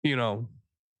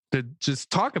just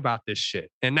talk about this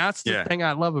shit. And that's the thing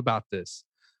I love about this.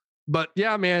 But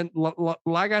yeah, man,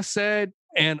 like I said,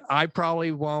 and I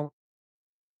probably won't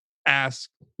ask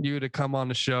you to come on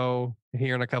the show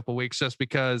here in a couple of weeks just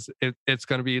because it's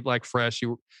going to be like fresh.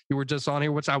 You were just on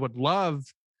here, which I would love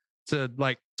to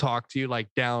like talk to you like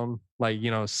down, like,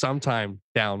 sometime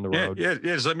down the road. Yeah.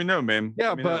 Just let me know, man.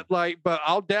 Yeah. But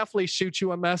I'll definitely shoot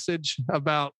you a message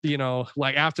about,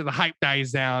 like after the hype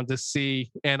dies down to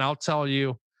see, and I'll tell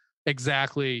you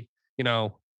exactly,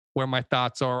 where my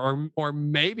thoughts are, or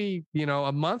maybe,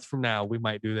 a month from now we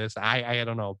might do this. I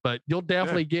don't know, but you'll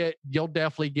definitely get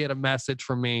a message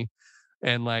from me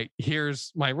and like,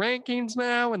 here's my rankings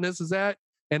now. And this is that.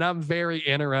 And I'm very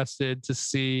interested to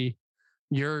see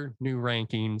your new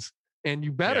rankings, and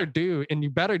you better do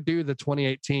the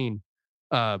 2018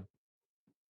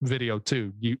 video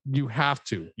too. You have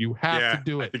to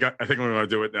do it. I think I'm going to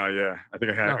do it now. Yeah. I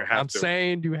think I have to. I'm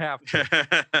saying you have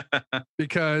to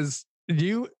because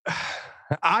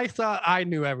I thought I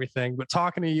knew everything, but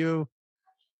talking to you,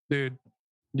 dude,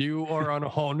 you are on a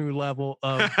whole new level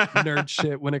of nerd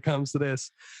shit when it comes to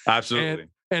this. Absolutely.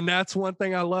 And that's one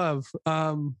thing I love.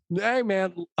 Hey,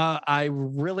 man, I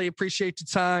really appreciate your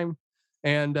time.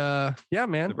 And yeah,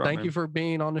 man, No problem, thank man. you for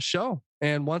being on the show.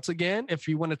 And once again, if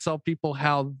you want to tell people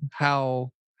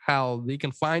how they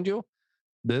can find you,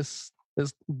 this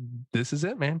is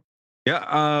it, man. Yeah,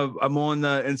 I'm on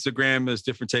Instagram as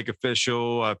Different Take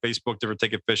Official, Facebook Different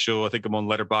Take Official. I think I'm on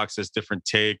Letterboxd as Different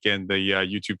Take, and the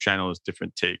YouTube channel is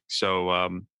Different Take.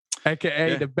 So,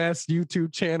 AKA the best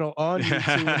YouTube channel on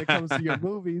YouTube when it comes to your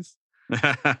movies.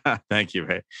 Thank you,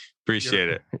 man. Appreciate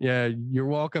it. Yeah, you're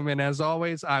welcome. And as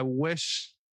always, I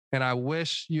wish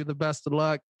you the best of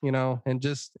luck, and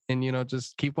just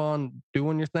keep on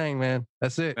doing your thing, man.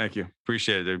 That's it. Thank you.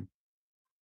 Appreciate it, dude.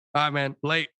 All right, man.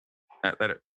 Late. All right,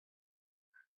 later.